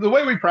the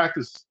way we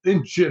practice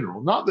in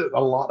general, not that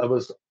a lot of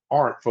us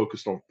aren't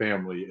focused on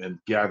family and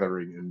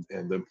gathering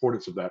and the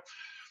importance of that,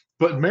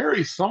 but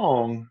Mary's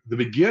song, the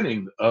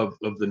beginning of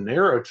the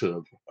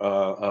narrative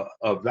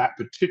of that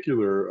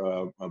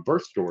particular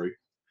birth story,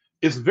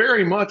 is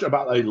very much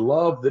about a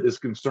love that is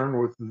concerned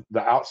with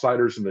the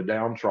outsiders and the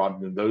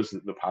downtrodden and those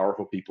that the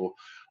powerful people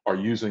are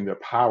using their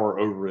power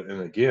over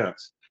and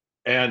against.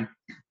 And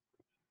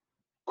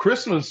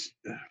Christmas,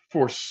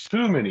 for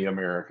so many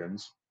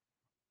Americans,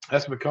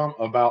 has become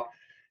about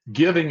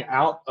giving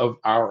out of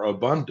our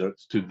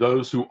abundance to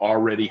those who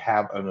already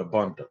have an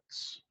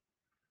abundance.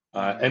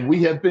 And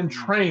we have been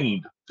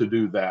trained to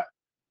do that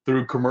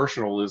through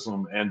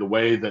commercialism and the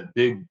way that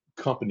big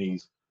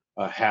companies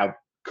have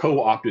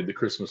co-opted the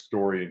Christmas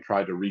story and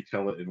tried to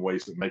retell it in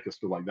ways that make us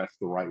feel like that's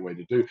the right way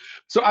to do.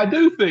 So I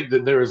do think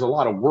that there is a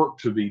lot of work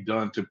to be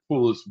done to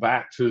pull us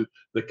back to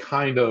the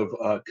kind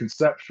of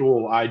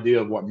conceptual idea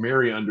of what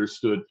Mary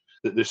understood,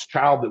 that this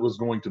child that was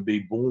going to be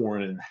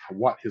born and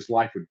what his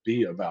life would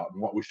be about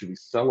and what we should be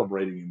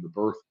celebrating in the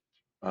birth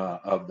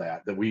of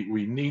that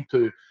we need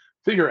to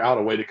figure out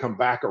a way to come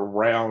back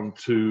around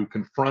to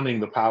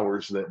confronting the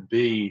powers that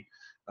be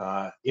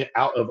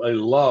out of a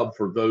love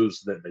for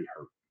those that they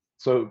hurt.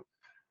 So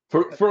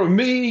for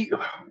me,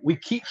 we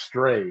keep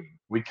straying.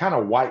 We kind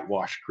of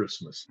whitewash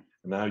Christmas.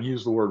 And I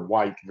use the word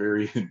white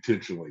very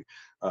intentionally.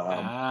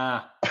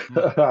 Sorry,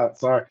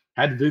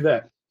 had to do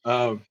that.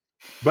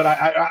 But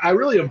I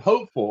really am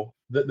hopeful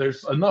that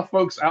there's enough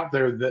folks out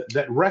there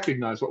that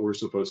recognize what we're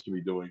supposed to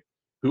be doing,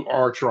 who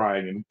are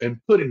trying and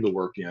putting the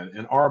work in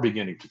and are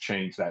beginning to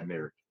change that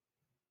narrative.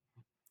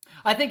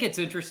 I think it's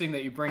interesting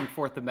that you bring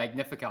forth the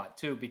Magnificat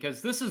too,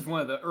 because this is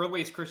one of the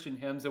earliest Christian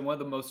hymns and one of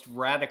the most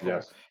radical.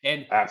 Yes,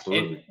 And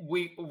absolutely.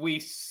 we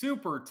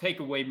super take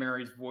away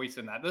Mary's voice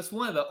in that. That's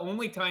one of the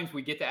only times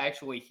we get to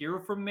actually hear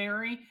from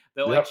Mary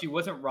that like Yep. she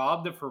wasn't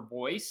robbed of her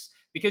voice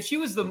because she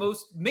was the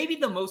most maybe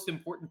the most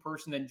important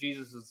person in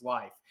Jesus's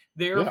life.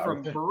 There Yeah, I would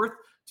from think. birth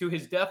to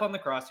his death on the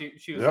cross,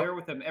 she was Yep. there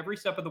with him every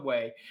step of the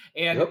way,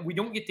 and Yep. we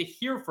don't get to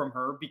hear from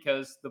her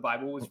because the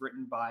Bible was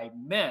written by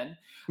men.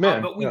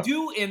 Men. But we Yeah.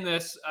 do in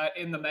this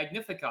in the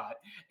Magnificat,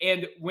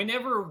 and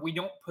whenever we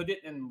don't put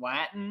it in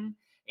Latin,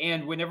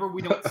 and whenever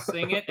we don't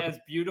sing it as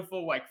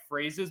beautiful like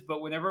phrases,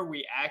 but whenever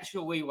we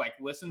actually like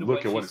listen to Look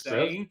what at what it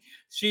says.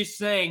 she's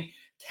saying,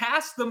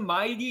 "Cast the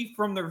mighty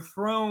from their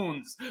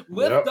thrones,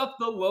 lift Yep. up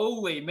the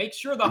lowly, make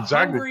sure the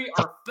Exactly. hungry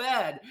are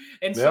fed."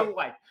 And so, Yep.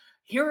 like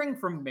hearing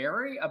from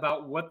Mary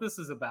about what this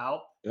is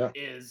about Yeah.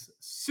 is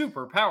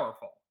super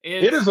powerful.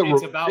 It is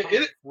It's about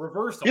it,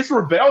 reversal. it's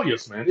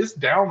rebellious, man. It's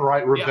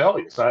downright Yeah,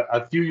 rebellious.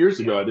 A few years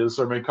ago, yeah. I did a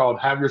sermon called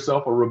 "Have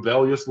Yourself a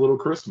Rebellious Little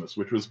Christmas,"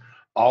 which was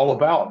all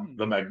about Mm.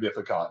 the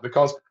Magnificat,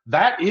 because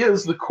that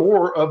is the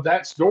core of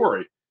that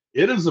story.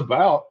 It is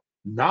about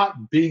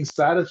not being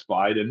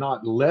satisfied and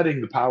not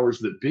letting the powers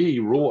that be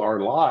rule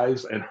our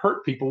lives and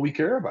hurt people we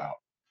care about.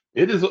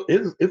 It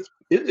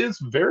is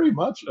very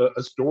much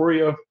a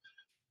story of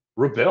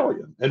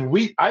rebellion.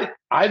 And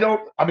I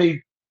don't, I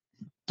mean,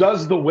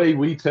 does the way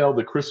we tell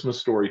the Christmas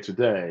story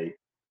today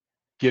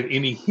give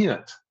any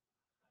hint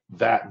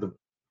that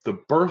the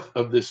birth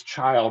of this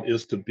child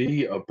is to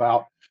be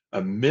about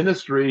a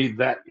ministry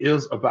that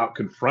is about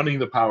confronting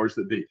the powers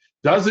that be?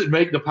 Does it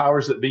make the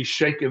powers that be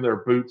shake in their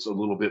boots a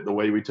little bit the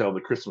way we tell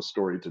the Christmas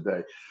story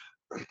today?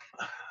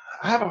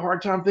 I have a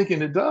hard time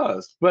thinking it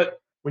does. But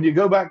when you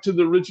go back to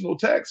the original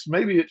text,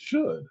 maybe it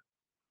should.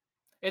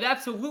 It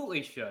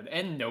absolutely should,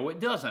 and no, it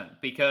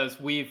doesn't, because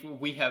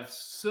we have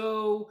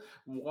so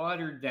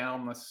watered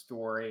down the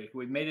story.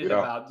 We've made it Yeah,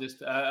 about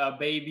just a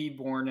baby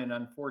born in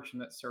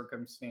unfortunate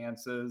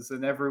circumstances,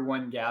 and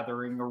everyone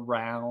gathering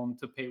around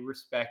to pay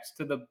respects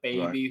to the right.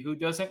 baby who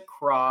doesn't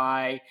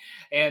cry,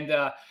 and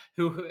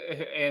who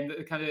and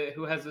kind of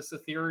who has this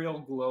ethereal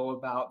glow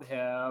about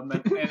him,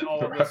 and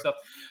all of Right. this stuff.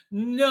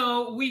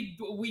 No, we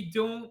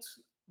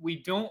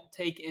don't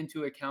take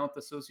into account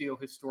the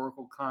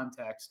socio-historical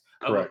context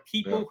of a Correct.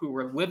 Yeah, people who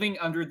were living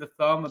under the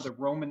thumb of the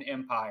Roman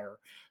Empire,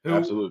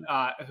 absolutely.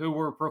 who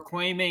were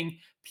proclaiming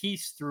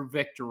peace through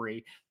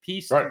victory,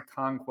 peace Right. through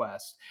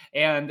conquest,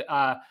 and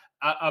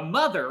a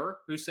mother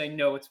who's saying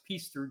no, it's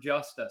peace through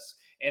justice,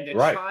 and a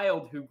Right.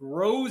 child who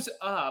grows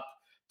up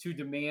to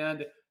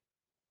demand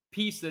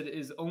peace that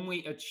is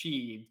only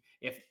achieved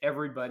if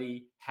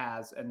everybody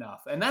has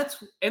enough. And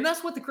that's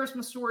what the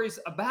Christmas story is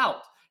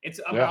about. It's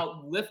Yeah,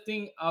 about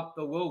lifting up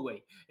the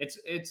lowly. It's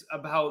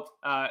about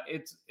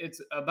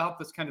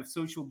this kind of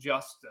social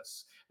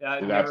justice it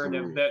narrative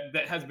absolutely is.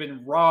 that has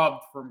been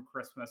robbed from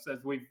Christmas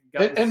as we've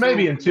gotten And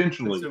maybe so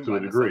intentionally consumed to a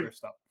by this degree. other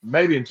stuff.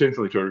 Maybe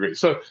intentionally to a degree.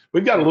 So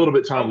we've got a little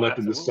bit of time Oh, left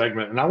in this absolutely.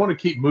 segment, and I want to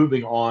keep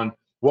moving on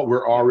what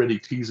we're Yeah, already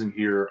teasing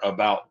here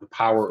about the let's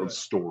power do of it.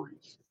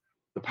 stories.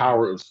 The Mhm.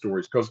 power of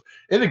stories. Because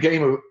in the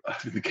game of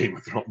the Game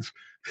of Thrones,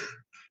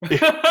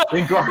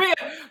 in Gar-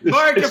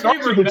 Mark, it if we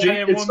starts with bring the that G.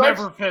 in, we'll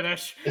never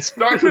finish. It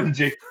starts with the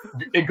G.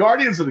 In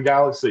Guardians of the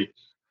Galaxy,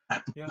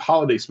 Yeah.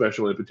 holiday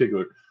special in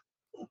particular,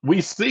 we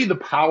see the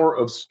power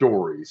of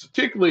stories,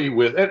 particularly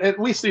with, and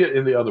we see it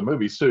in the other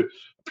movies too,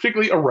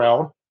 particularly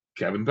around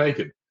Kevin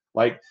Bacon.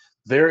 Like,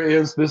 there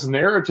is this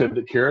narrative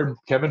that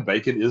Kevin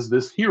Bacon is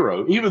this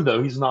hero, even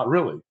though he's not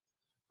really.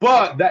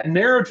 But that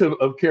narrative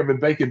of Kevin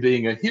Bacon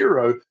being a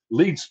hero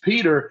leads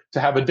Peter to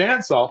have a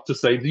dance off to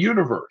save the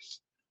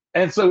universe.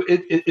 And so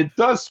it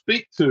does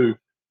speak to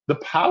the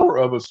power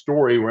of a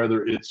story,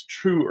 whether it's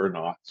true or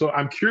not. So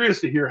I'm curious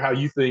to hear how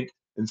you think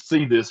and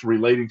see this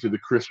relating to the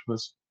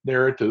Christmas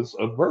narratives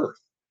of birth.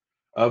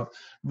 Of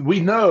we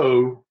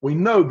know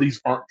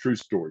these aren't true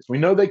stories. We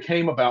know they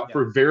came about Yeah.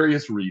 for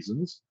various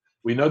reasons.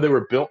 We know they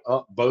were built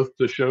up both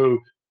to show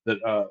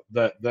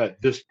that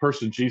this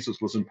person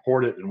Jesus was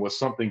important and was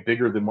something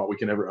bigger than what we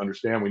can ever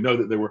understand. We know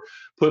that they were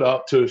put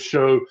up to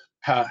show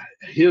how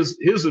his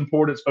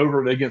importance over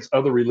and against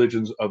other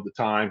religions of the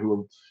time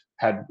who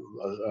had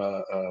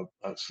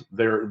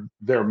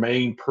their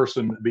main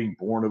person being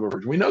born of a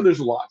virgin. We know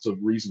there's lots of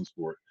reasons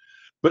for it,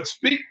 but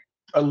speak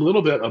a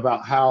little bit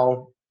about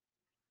how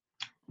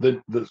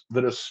that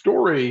a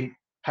story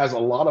has a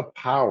lot of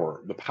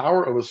power, the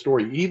power of a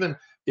story, even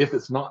if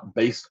it's not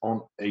based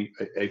on a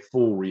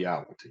full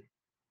reality.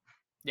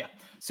 Yeah.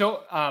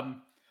 So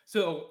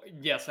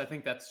yes, I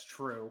think that's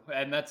true,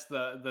 and that's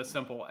the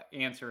simple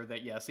answer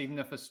that yes, even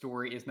if a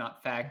story is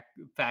not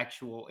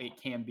factual, it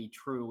can be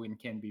true and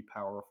can be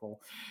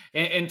powerful.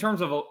 In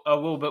terms of a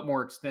little bit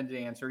more extended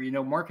answer,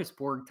 Marcus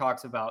Borg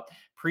talks about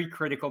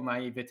pre-critical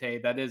naivete.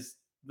 That is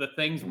the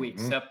things we Hmm.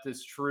 accept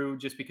as true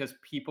just because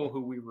people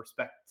who we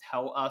respect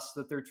tell us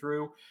that they're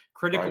true. Right.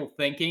 Critical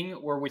thinking,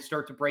 where we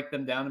start to break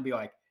them down and be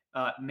like,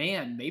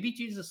 man, maybe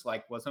Jesus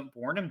like wasn't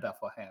born in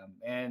Bethlehem,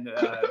 and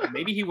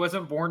maybe he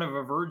wasn't born of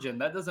a virgin.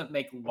 That doesn't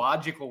make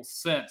logical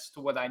sense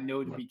to what I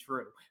know to be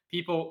true.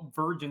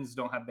 Virgins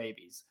don't have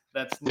babies.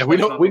 That's we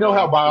that's know not we the know way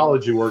how it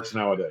biology works. works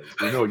nowadays.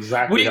 We know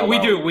exactly how We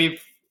do. biology.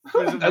 At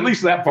We've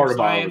least been that part through of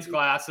science biology.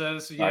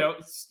 classes,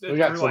 Right. We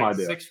got through some like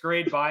idea. sixth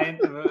grade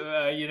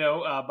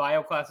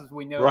bio classes.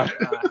 We know Right.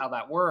 how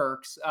that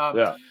works.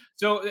 Yeah.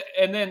 So,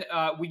 and then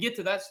we get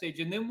to that stage,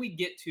 and then we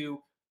get to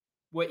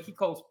what he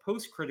calls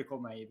post-critical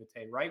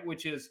naivete, right?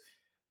 Which is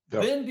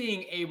Yep. then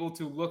being able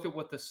to look at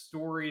what the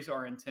stories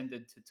are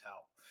intended to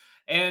tell.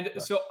 And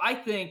Right. so I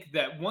think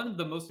that one of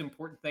the most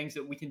important things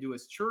that we can do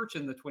as church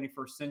in the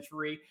 21st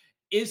century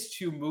is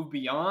to move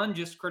beyond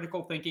just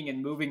critical thinking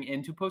and moving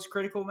into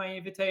post-critical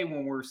naivete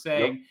when we're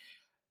saying,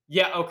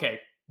 yeah, okay,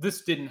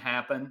 this didn't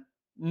happen.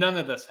 None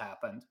of this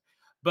happened.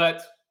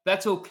 But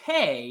that's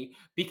okay,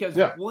 because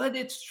Yeah. what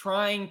it's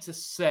trying to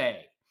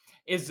say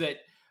is that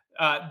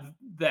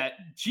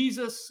that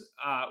Jesus,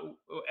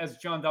 as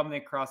John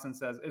Dominic Crossan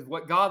says, is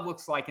what God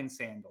looks like in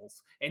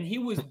sandals. And he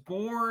was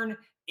born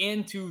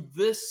into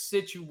this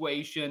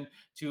situation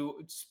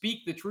to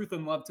speak the truth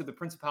and love to the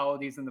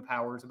principalities and the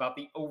powers about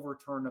the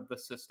overturn of the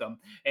system.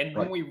 And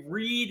when Right. we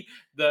read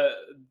the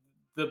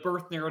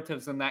birth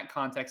narratives in that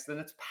context, then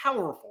it's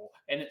powerful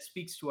and it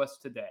speaks to us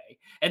today.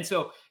 And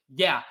so,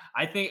 yeah,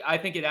 I think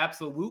it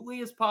absolutely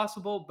is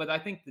possible, but I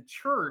think the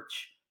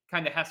church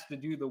kind of has to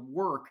do the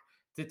work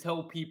to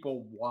tell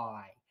people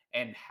why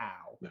and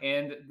how. Yeah.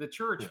 And the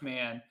church, Yeah.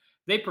 man,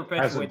 they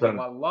perpetuate Hasn't a done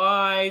lot of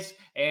lies,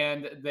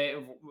 and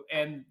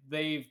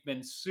they've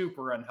been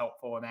super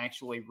unhelpful in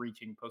actually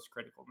reaching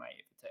post-critical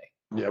naivete.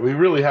 Yeah, we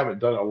really haven't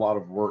done a lot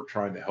of work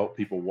trying to help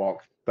people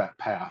walk that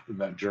path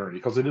and that journey,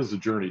 because it is a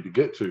journey to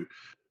get to.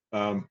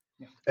 Yeah.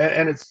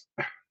 And it's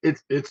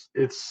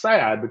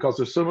sad because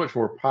there's so much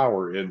more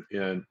power in.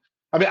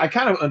 I mean, I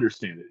kind of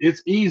understand it.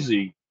 It's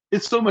easy.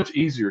 It's so much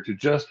easier to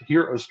just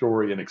hear a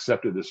story and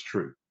accept it as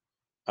true.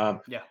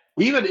 Yeah.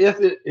 Even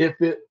if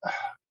it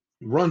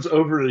runs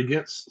over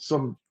against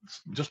some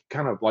just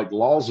kind of like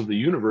laws of the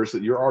universe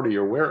that you're already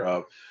aware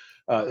of.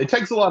 It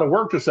takes a lot of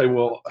work to say,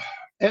 well,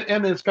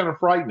 and it's kind of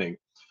frightening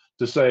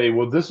to say,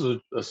 well, this is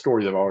a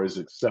story that I've always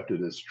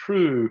accepted as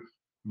true,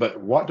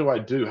 but what do I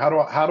do? How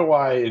do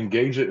I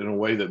engage it in a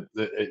way that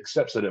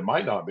accepts that it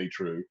might not be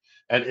true?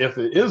 And if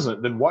it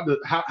isn't, then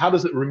how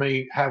does it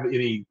have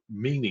any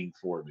meaning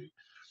for me?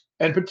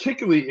 And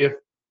particularly if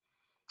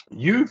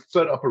you've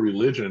set up a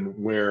religion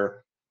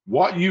where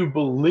what you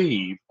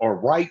believe, or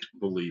right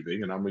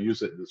believing, and I'm going to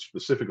use it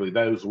specifically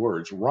those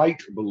words,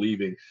 right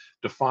believing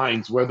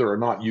defines whether or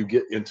not you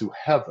get into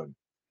heaven.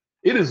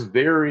 It is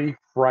very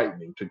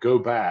frightening to go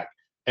back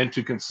and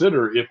to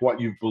consider if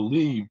what you've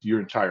believed your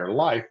entire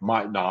life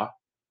might not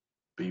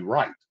be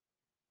right,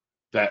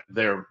 that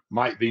there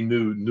might be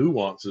new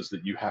nuances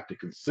that you have to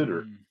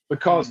consider.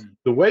 Because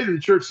the way that the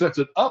church sets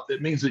it up,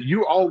 it means that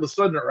you all of a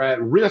sudden are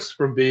at risk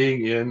from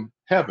being in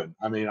heaven.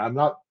 I mean, I'm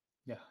not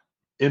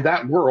in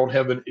that world.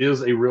 Heaven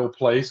is a real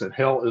place and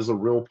hell is a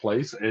real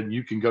place, and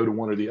you can go to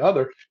one or the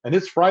other. And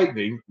it's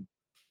frightening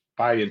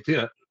by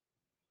intent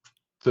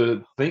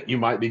to think you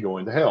might be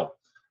going to hell.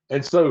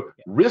 And so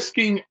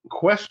risking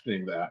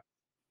questioning that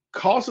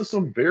causes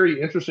some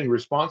very interesting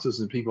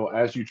responses in people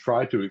as you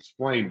try to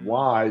explain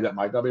why that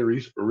might not be a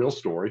real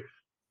story,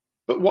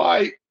 but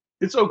why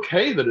it's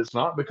okay that it's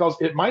not, because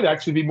it might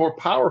actually be more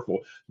powerful.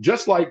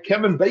 Just like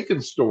Kevin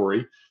Bacon's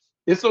story,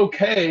 it's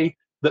okay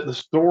that the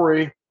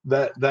story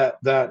that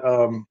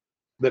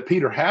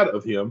Peter had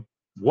of him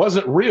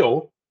wasn't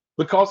real,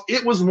 because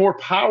it was more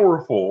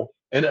powerful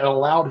and it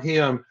allowed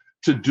him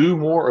to do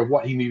more of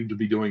what he needed to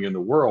be doing in the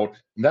world.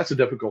 And that's a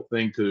difficult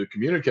thing to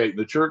communicate.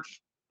 The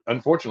church,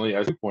 unfortunately,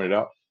 as you pointed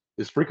out,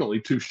 is frequently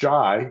too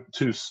shy,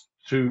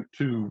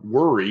 too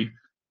worried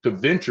to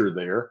venture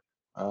there,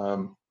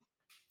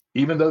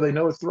 even though they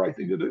know it's the right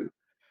thing to do.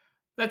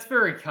 That's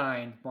very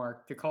kind,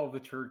 Mark, to call the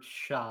church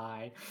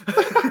shy.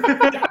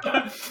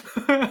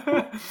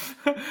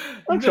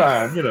 I'm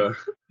trying,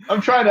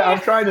 I'm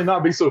trying to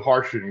not be so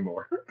harsh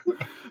anymore.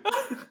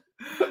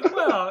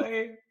 Well,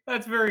 hey,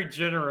 that's very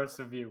generous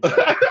of you.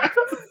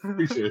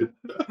 Appreciate it.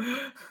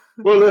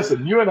 Well,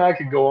 listen, you and I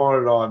could go on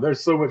and on.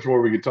 There's so much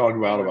more we could talk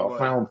about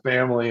found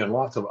family and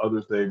lots of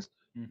other things,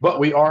 but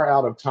we are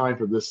out of time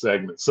for this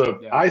segment. So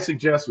I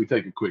suggest we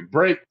take a quick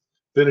break,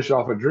 finish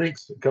off our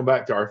drinks, and come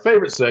back to our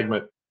favorite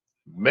segment,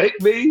 Make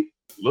Me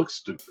Look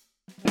Stupid.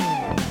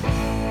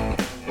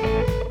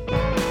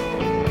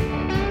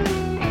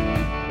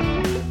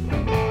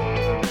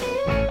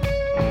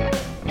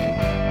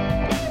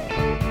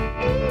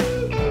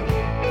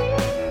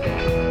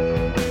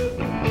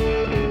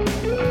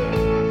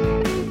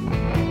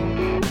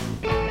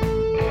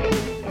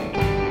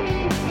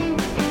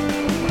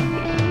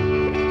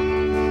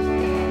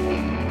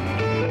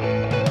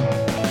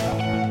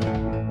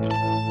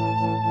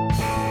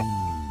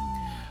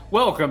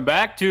 Welcome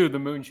back to the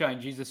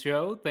Moonshine Jesus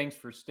Show. Thanks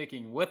for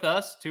sticking with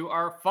us to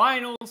our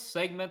final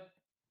segment.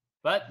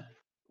 But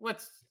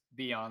let's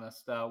be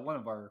honest, one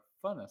of our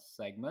funnest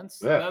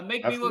segments, Yeah, the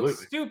Make Me Look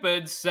absolutely.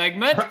 Stupid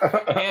segment.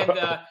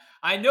 And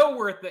I know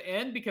we're at the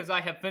end because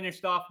I have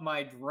finished off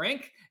my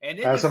drink and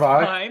it As is have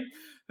I. time.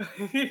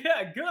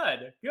 Yeah,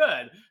 good,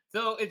 good.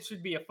 So it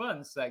should be a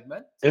fun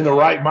segment. In the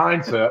right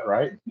mindset,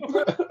 right?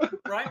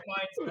 Right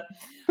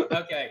mindset.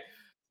 Okay.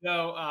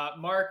 So,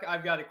 Mark,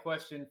 I've got a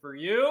question for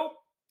you.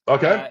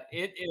 Okay.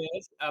 It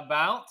is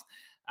about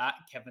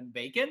Kevin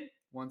Bacon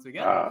once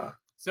again. All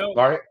So,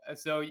 right.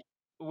 so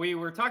we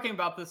were talking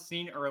about this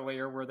scene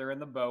earlier where they're in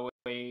the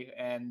Bowie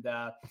and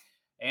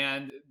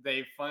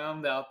they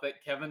found out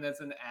that Kevin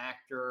is an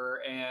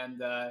actor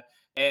and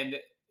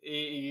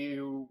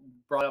you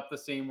brought up the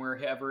scene where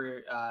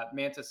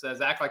Mantis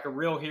says act like a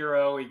real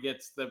hero. He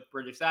gets the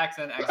British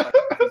accent, acts like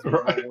he's in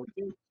World Right. War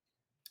II.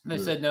 They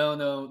said,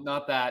 no,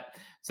 not that.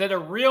 Said a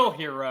real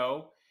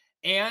hero,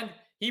 and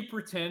he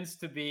pretends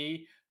to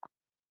be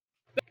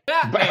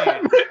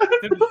Batman,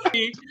 to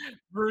be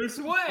Bruce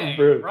Wayne,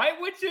 Brilliant.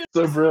 right? Which is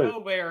So brilliant.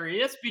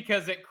 hilarious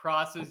because it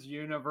crosses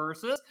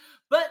universes.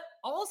 But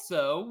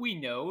also, we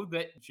know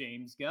that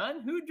James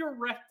Gunn, who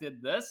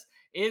directed this,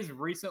 is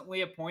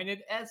recently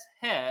appointed as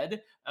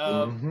head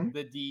of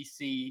the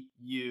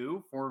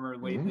DCU,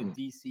 formerly the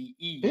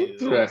DCEU.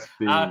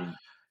 Interesting.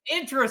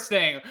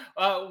 Interesting.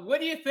 What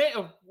do you think?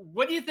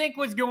 What do you think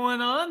was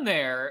going on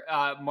there,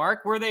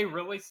 Mark? Were they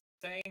really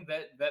saying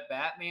that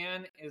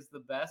Batman is the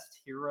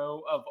best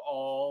hero of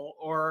all,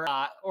 or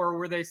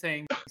were they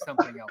saying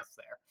something else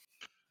there?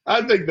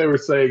 I think they were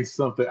saying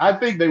something. I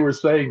think they were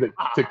saying that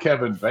to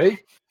Kevin Bacon.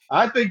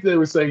 I think they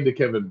were saying to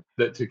Kevin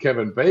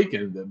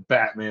Bacon that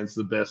Batman's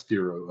the best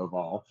hero of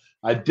all.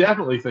 I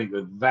definitely think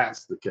that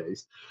that's the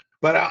case.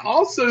 But I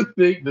also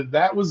think that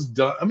that was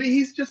done. I mean,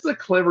 he's just a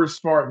clever,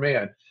 smart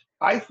man.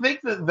 I think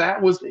that that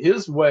was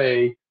his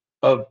way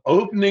of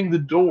opening the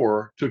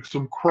door to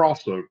some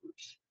crossovers,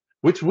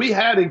 which we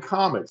had in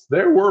comics.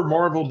 There were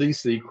Marvel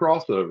DC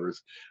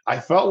crossovers. I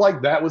felt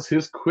like that was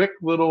his quick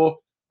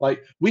little,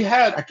 like we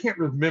had, I can't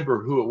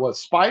remember who it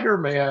was.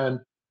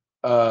 Spider-Man,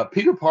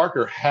 Peter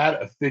Parker had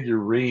a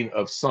figurine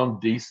of some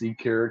DC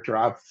character.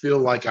 I feel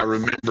like I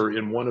remember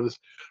in one of this.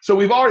 So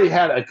we've already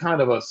had a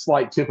kind of a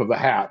slight tip of the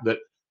hat that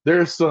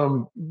there's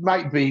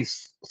might be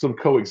some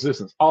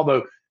coexistence.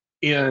 Although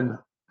in,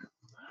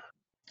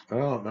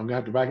 oh, I'm gonna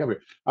have to back up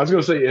here. I was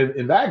gonna say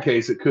in that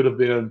case, it could have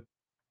been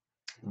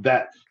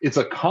that it's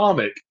a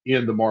comic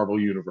in the Marvel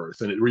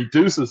universe, and it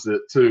reduces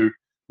it to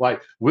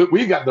like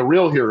we got the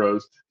real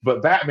heroes,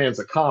 but Batman's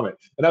a comic.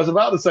 And I was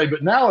about to say,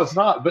 but now it's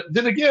not. But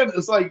then again,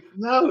 it's like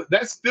no,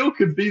 that still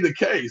could be the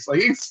case. Like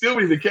it could still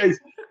be the case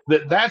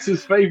that that's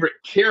his favorite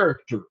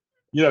character.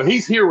 You know,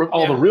 he's here with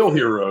all the real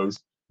heroes,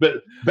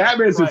 but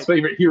Batman's his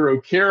favorite hero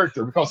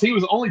character because he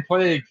was only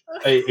playing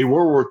a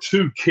World War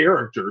II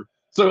character.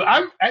 So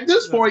I'm at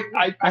this point,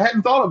 I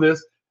hadn't thought of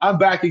this. I'm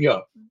backing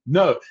up.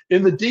 No,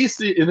 in the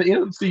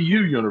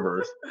MCU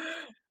universe,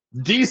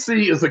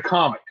 DC is a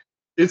comic.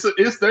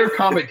 It's their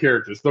comic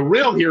characters. The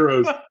real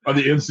heroes are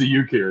the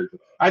MCU characters.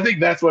 I think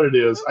that's what it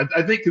is.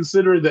 I think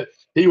considering that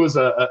he was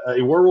a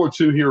World War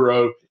II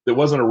hero that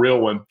wasn't a real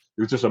one,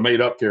 it was just a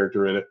made up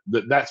character in it.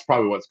 That's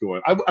probably what's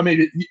going on. I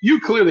mean, you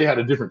clearly had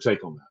a different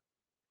take on that.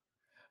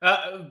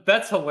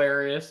 That's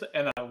hilarious,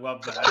 and I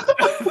love that.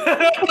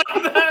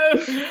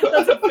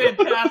 That's a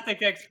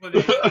fantastic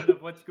explanation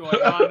of what's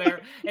going on there,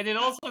 and it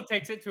also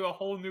takes it to a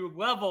whole new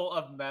level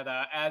of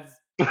meta, as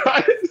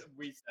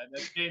we said,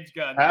 as James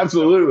Gunn.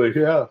 Absolutely,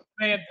 yeah.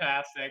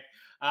 Fantastic.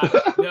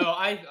 No,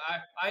 I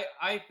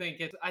think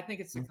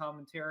it's the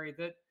commentary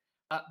that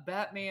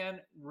Batman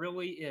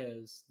really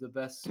is the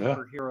best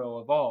superhero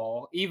of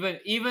all.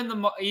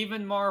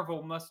 Even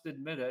Marvel must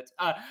admit it.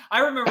 I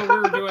remember we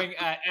were doing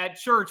at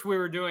church. We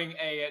were doing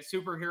a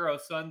superhero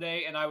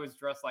Sunday, and I was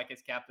dressed like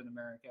as Captain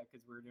America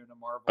because we were doing a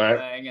Marvel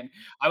thing. And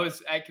I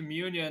was at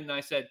communion, and I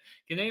said,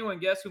 "Can anyone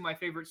guess who my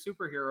favorite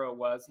superhero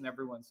was?" And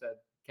everyone said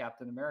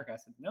Captain America. I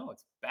said, "No,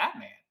 it's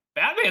Batman.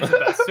 Batman's the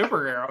best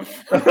superhero."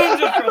 Just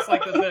dressed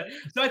like this.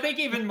 So I think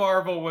even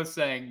Marvel was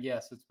saying,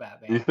 yes, it's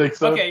Batman. You think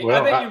so? Okay,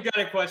 well, I think you've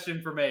got a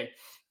question for me.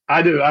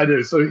 I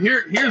do. So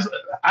here's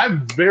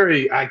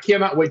I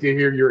cannot wait to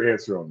hear your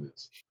answer on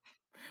this.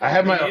 I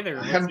have my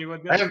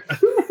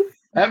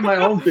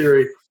own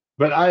theory,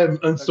 but I am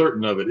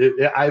uncertain of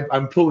it.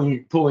 I'm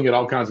pulling at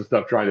all kinds of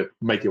stuff trying to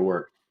make it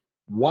work.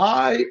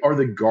 Why are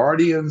the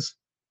Guardians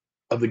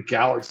of the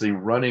Galaxy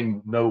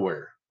running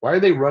nowhere? Why are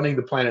they running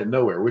the planet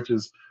nowhere, which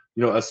is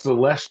a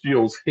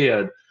celestial's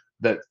head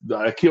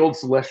a killed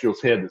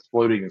celestial's head that's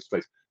floating in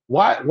space?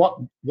 Why is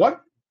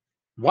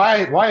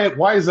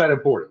that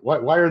important?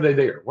 Why are they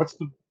there?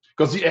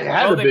 Because it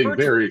had to be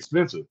very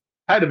expensive.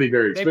 Had to be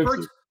very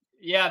expensive.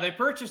 They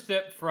purchased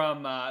it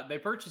from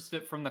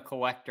the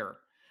collector.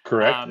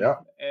 Correct.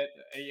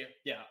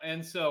 Yeah.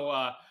 And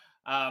so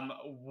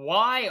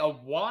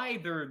why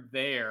they're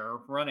there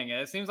running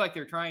it? It seems like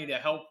they're trying to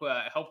help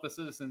the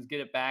citizens get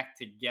it back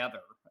together.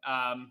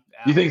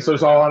 You think so?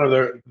 It's all out of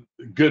their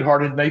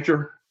good-hearted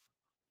nature?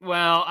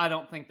 Well, I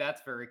don't think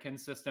that's very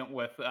consistent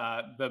with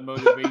the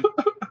motivation.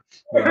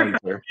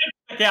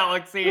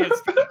 Galaxy is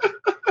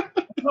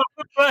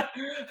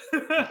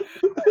but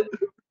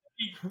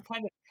be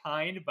kind of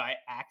kind by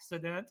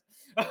accident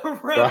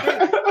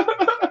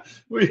rather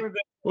We, than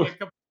being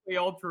completely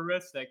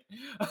altruistic.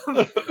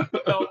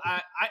 So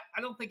I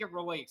don't think it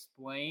really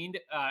explained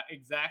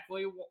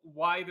exactly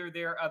why they're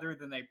there, other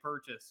than they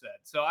purchased it.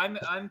 So I'm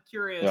yeah.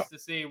 curious to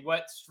see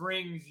what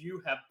strings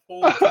you have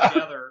pulled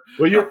together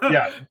Well,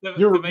 to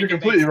you're make it make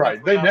completely sense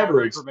right. They without all the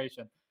never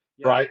information.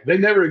 Yeah, right. They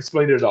never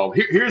explained it at all.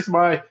 Here's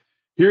my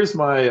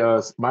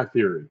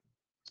theory.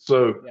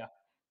 So yeah,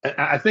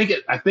 I think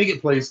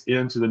it plays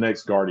into the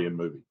next Guardian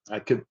movie. I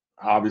could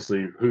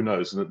obviously who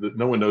knows?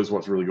 No one knows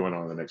what's really going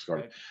on in the next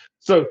Guardian. right.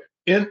 So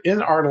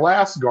in our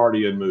last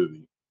Guardian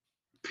movie,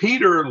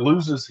 Peter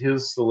loses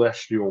his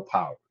celestial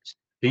powers.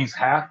 He's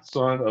half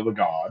son of a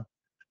god,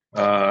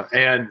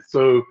 and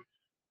so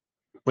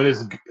when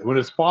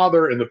his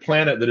father and the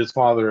planet that his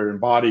father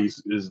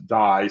embodies is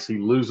dies, he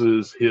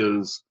loses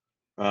his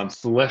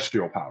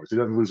celestial powers. He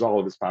doesn't lose all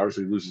of his powers;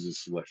 he loses his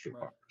celestial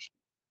Right. powers.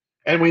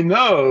 And we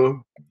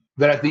know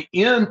that at the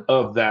end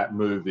of that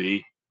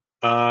movie,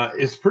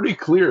 it's pretty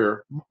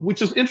clear,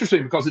 which is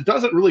interesting because it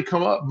doesn't really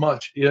come up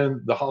much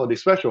in the holiday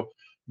special,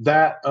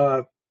 that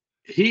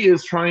he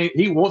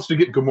wants to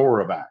get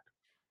Gamora back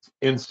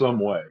in some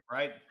way.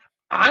 Right.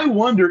 I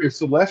wonder if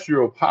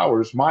celestial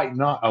powers might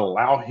not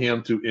allow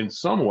him to, in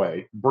some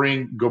way,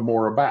 bring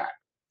Gamora back.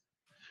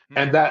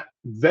 And Hmm. that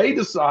they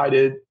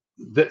decided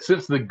that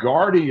since the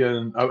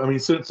Guardian, I mean,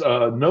 since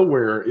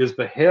Nowhere is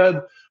the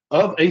head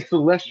of a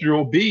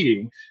celestial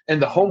being,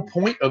 and the whole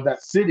point of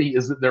that city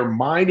is that they're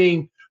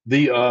mining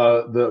the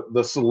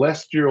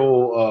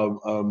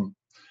celestial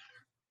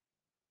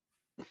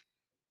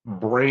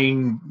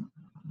brain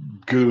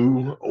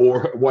goo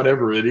or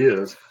whatever it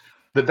is,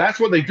 that's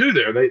what they do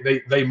there.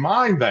 They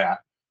mine that.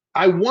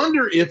 I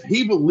wonder if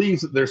he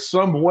believes that there's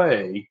some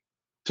way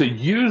to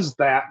use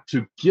that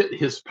to get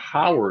his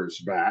powers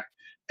back,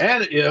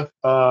 and if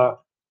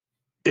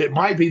it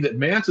might be that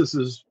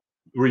Mantis's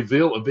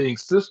reveal of being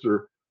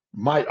sister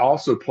might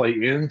also play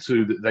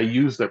into that they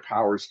use their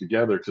powers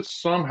together to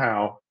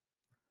somehow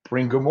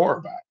bring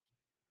Gamora back.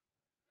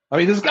 I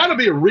mean, there's got to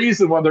be a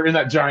reason why they're in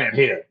that giant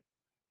head.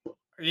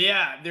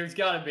 Yeah, there's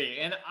got to be,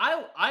 and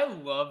I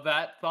love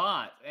that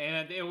thought,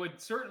 and it would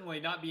certainly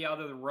not be out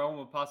of the realm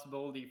of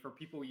possibility for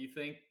people you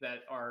think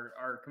that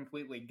are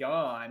completely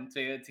gone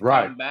to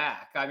Right. come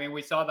back. I mean,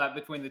 we saw that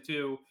between the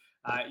two,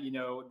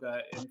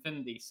 the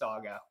Infinity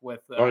Saga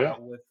Oh yeah.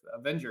 with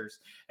Avengers,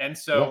 and Yeah.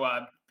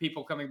 so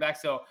people coming back.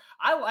 So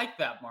I like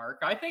that, Mark.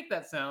 I think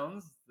that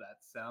sounds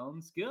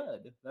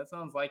good. That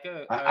sounds like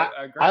a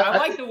great. I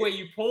like the way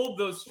you pulled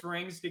those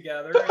strings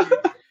together. And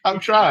I'm you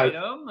trying.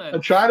 tied them, I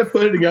and try to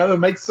put it together,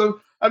 make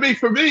some. I mean,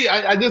 for me,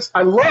 I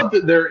love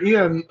that they're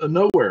in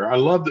Nowhere. I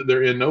love that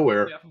they're in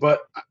Nowhere, yeah.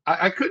 but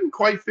I couldn't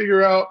quite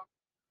figure out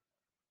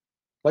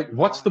like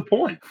what's the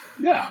point.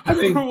 Yeah, I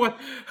mean, What-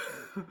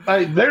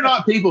 they're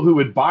not people who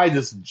would buy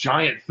this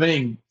giant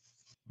thing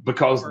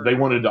because they For-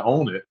 wanted to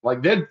own it.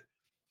 Like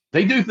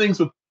they do things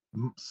with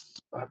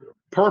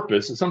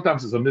purpose, and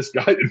sometimes it's a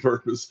misguided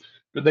purpose,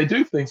 but they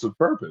do things with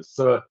purpose.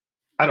 So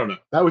I don't know.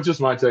 That was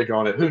just my take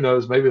on it. Who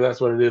knows? Maybe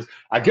that's what it is.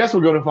 I guess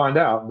we're going to find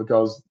out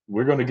because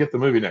we're going to get the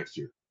movie next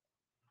year.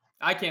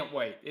 I can't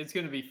wait. It's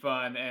going to be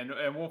fun, and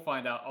we'll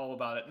find out all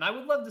about it. And I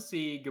would love to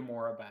see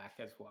Gamora back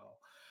as well.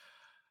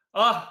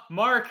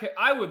 Mark,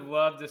 I would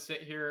love to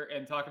sit here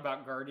and talk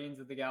about Guardians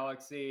of the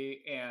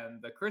Galaxy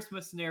and the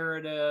Christmas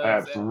narratives and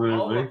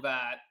all Absolutely. of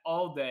that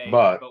all day,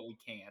 But but we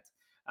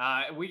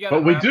can't. We got to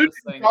but we wrap do this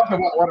need to thing talk up.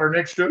 about what our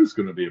next show is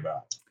going to be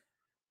about.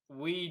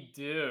 We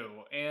do,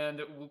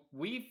 and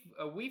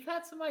we've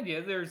had some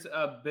ideas. There's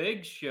a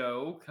big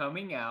show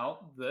coming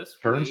out this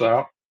Turns week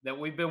out, that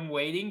we've been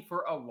waiting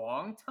for a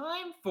long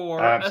time for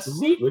a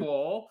absolutely.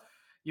 sequel.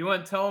 You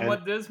want to tell them And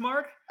what it is,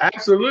 Mark?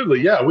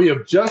 absolutely, yeah. We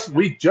just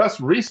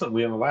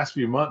recently in the last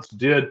few months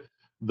did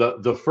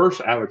the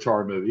first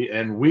Avatar movie,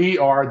 and we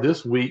are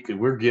this week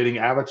we're getting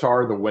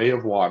Avatar: The Way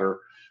of Water,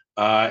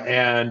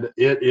 and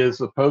it is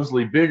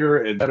supposedly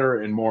bigger and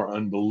better and more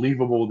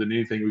unbelievable than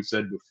anything we've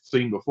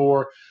seen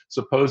before.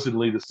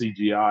 Supposedly, the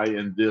CGI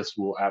in this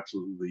will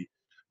absolutely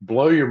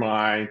blow your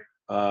mind.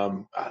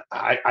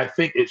 I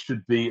think it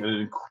should be an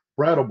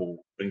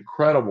incredible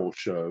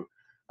show.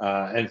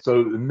 And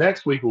so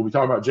next week we'll be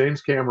talking about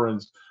James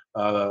Cameron's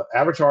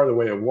Avatar: The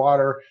Way of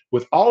Water,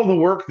 with all the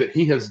work that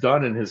he has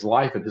done in his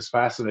life and his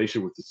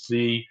fascination with the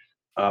sea.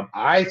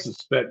 I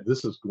suspect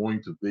this is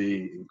going to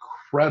be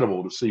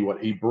incredible to see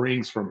what he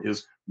brings from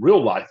his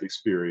real life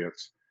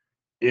experience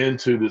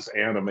into this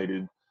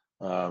animated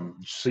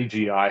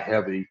CGI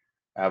heavy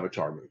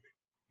Avatar movie.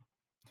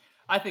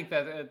 I think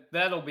that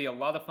that'll be a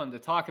lot of fun to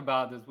talk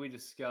about, as we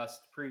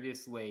discussed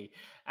previously.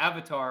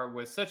 Avatar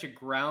was such a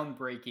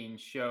groundbreaking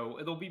show.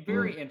 It'll be Mm,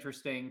 very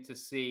interesting to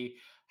see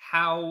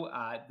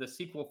how the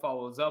sequel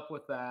follows up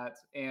with that.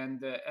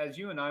 And as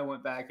you and I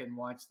went back and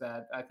watched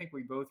that, I think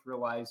we both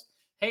realized,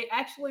 hey,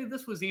 actually,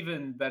 this was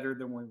even better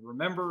than we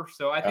remember.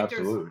 So I think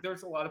absolutely.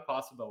 there's a lot of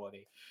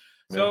possibility.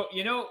 So,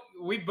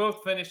 we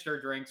both finished our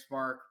drinks,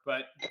 Mark,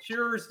 but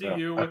cheers to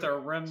you with our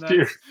remnants.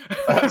 Cheers.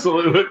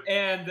 Absolutely.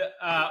 And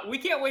we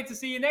can't wait to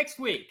see you next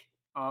week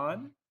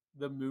on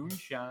the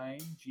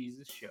Moonshine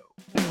Jesus Show.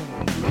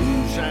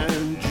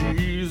 Moonshine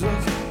Jesus,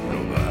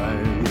 no light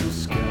in the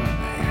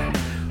sky.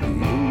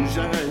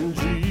 Moonshine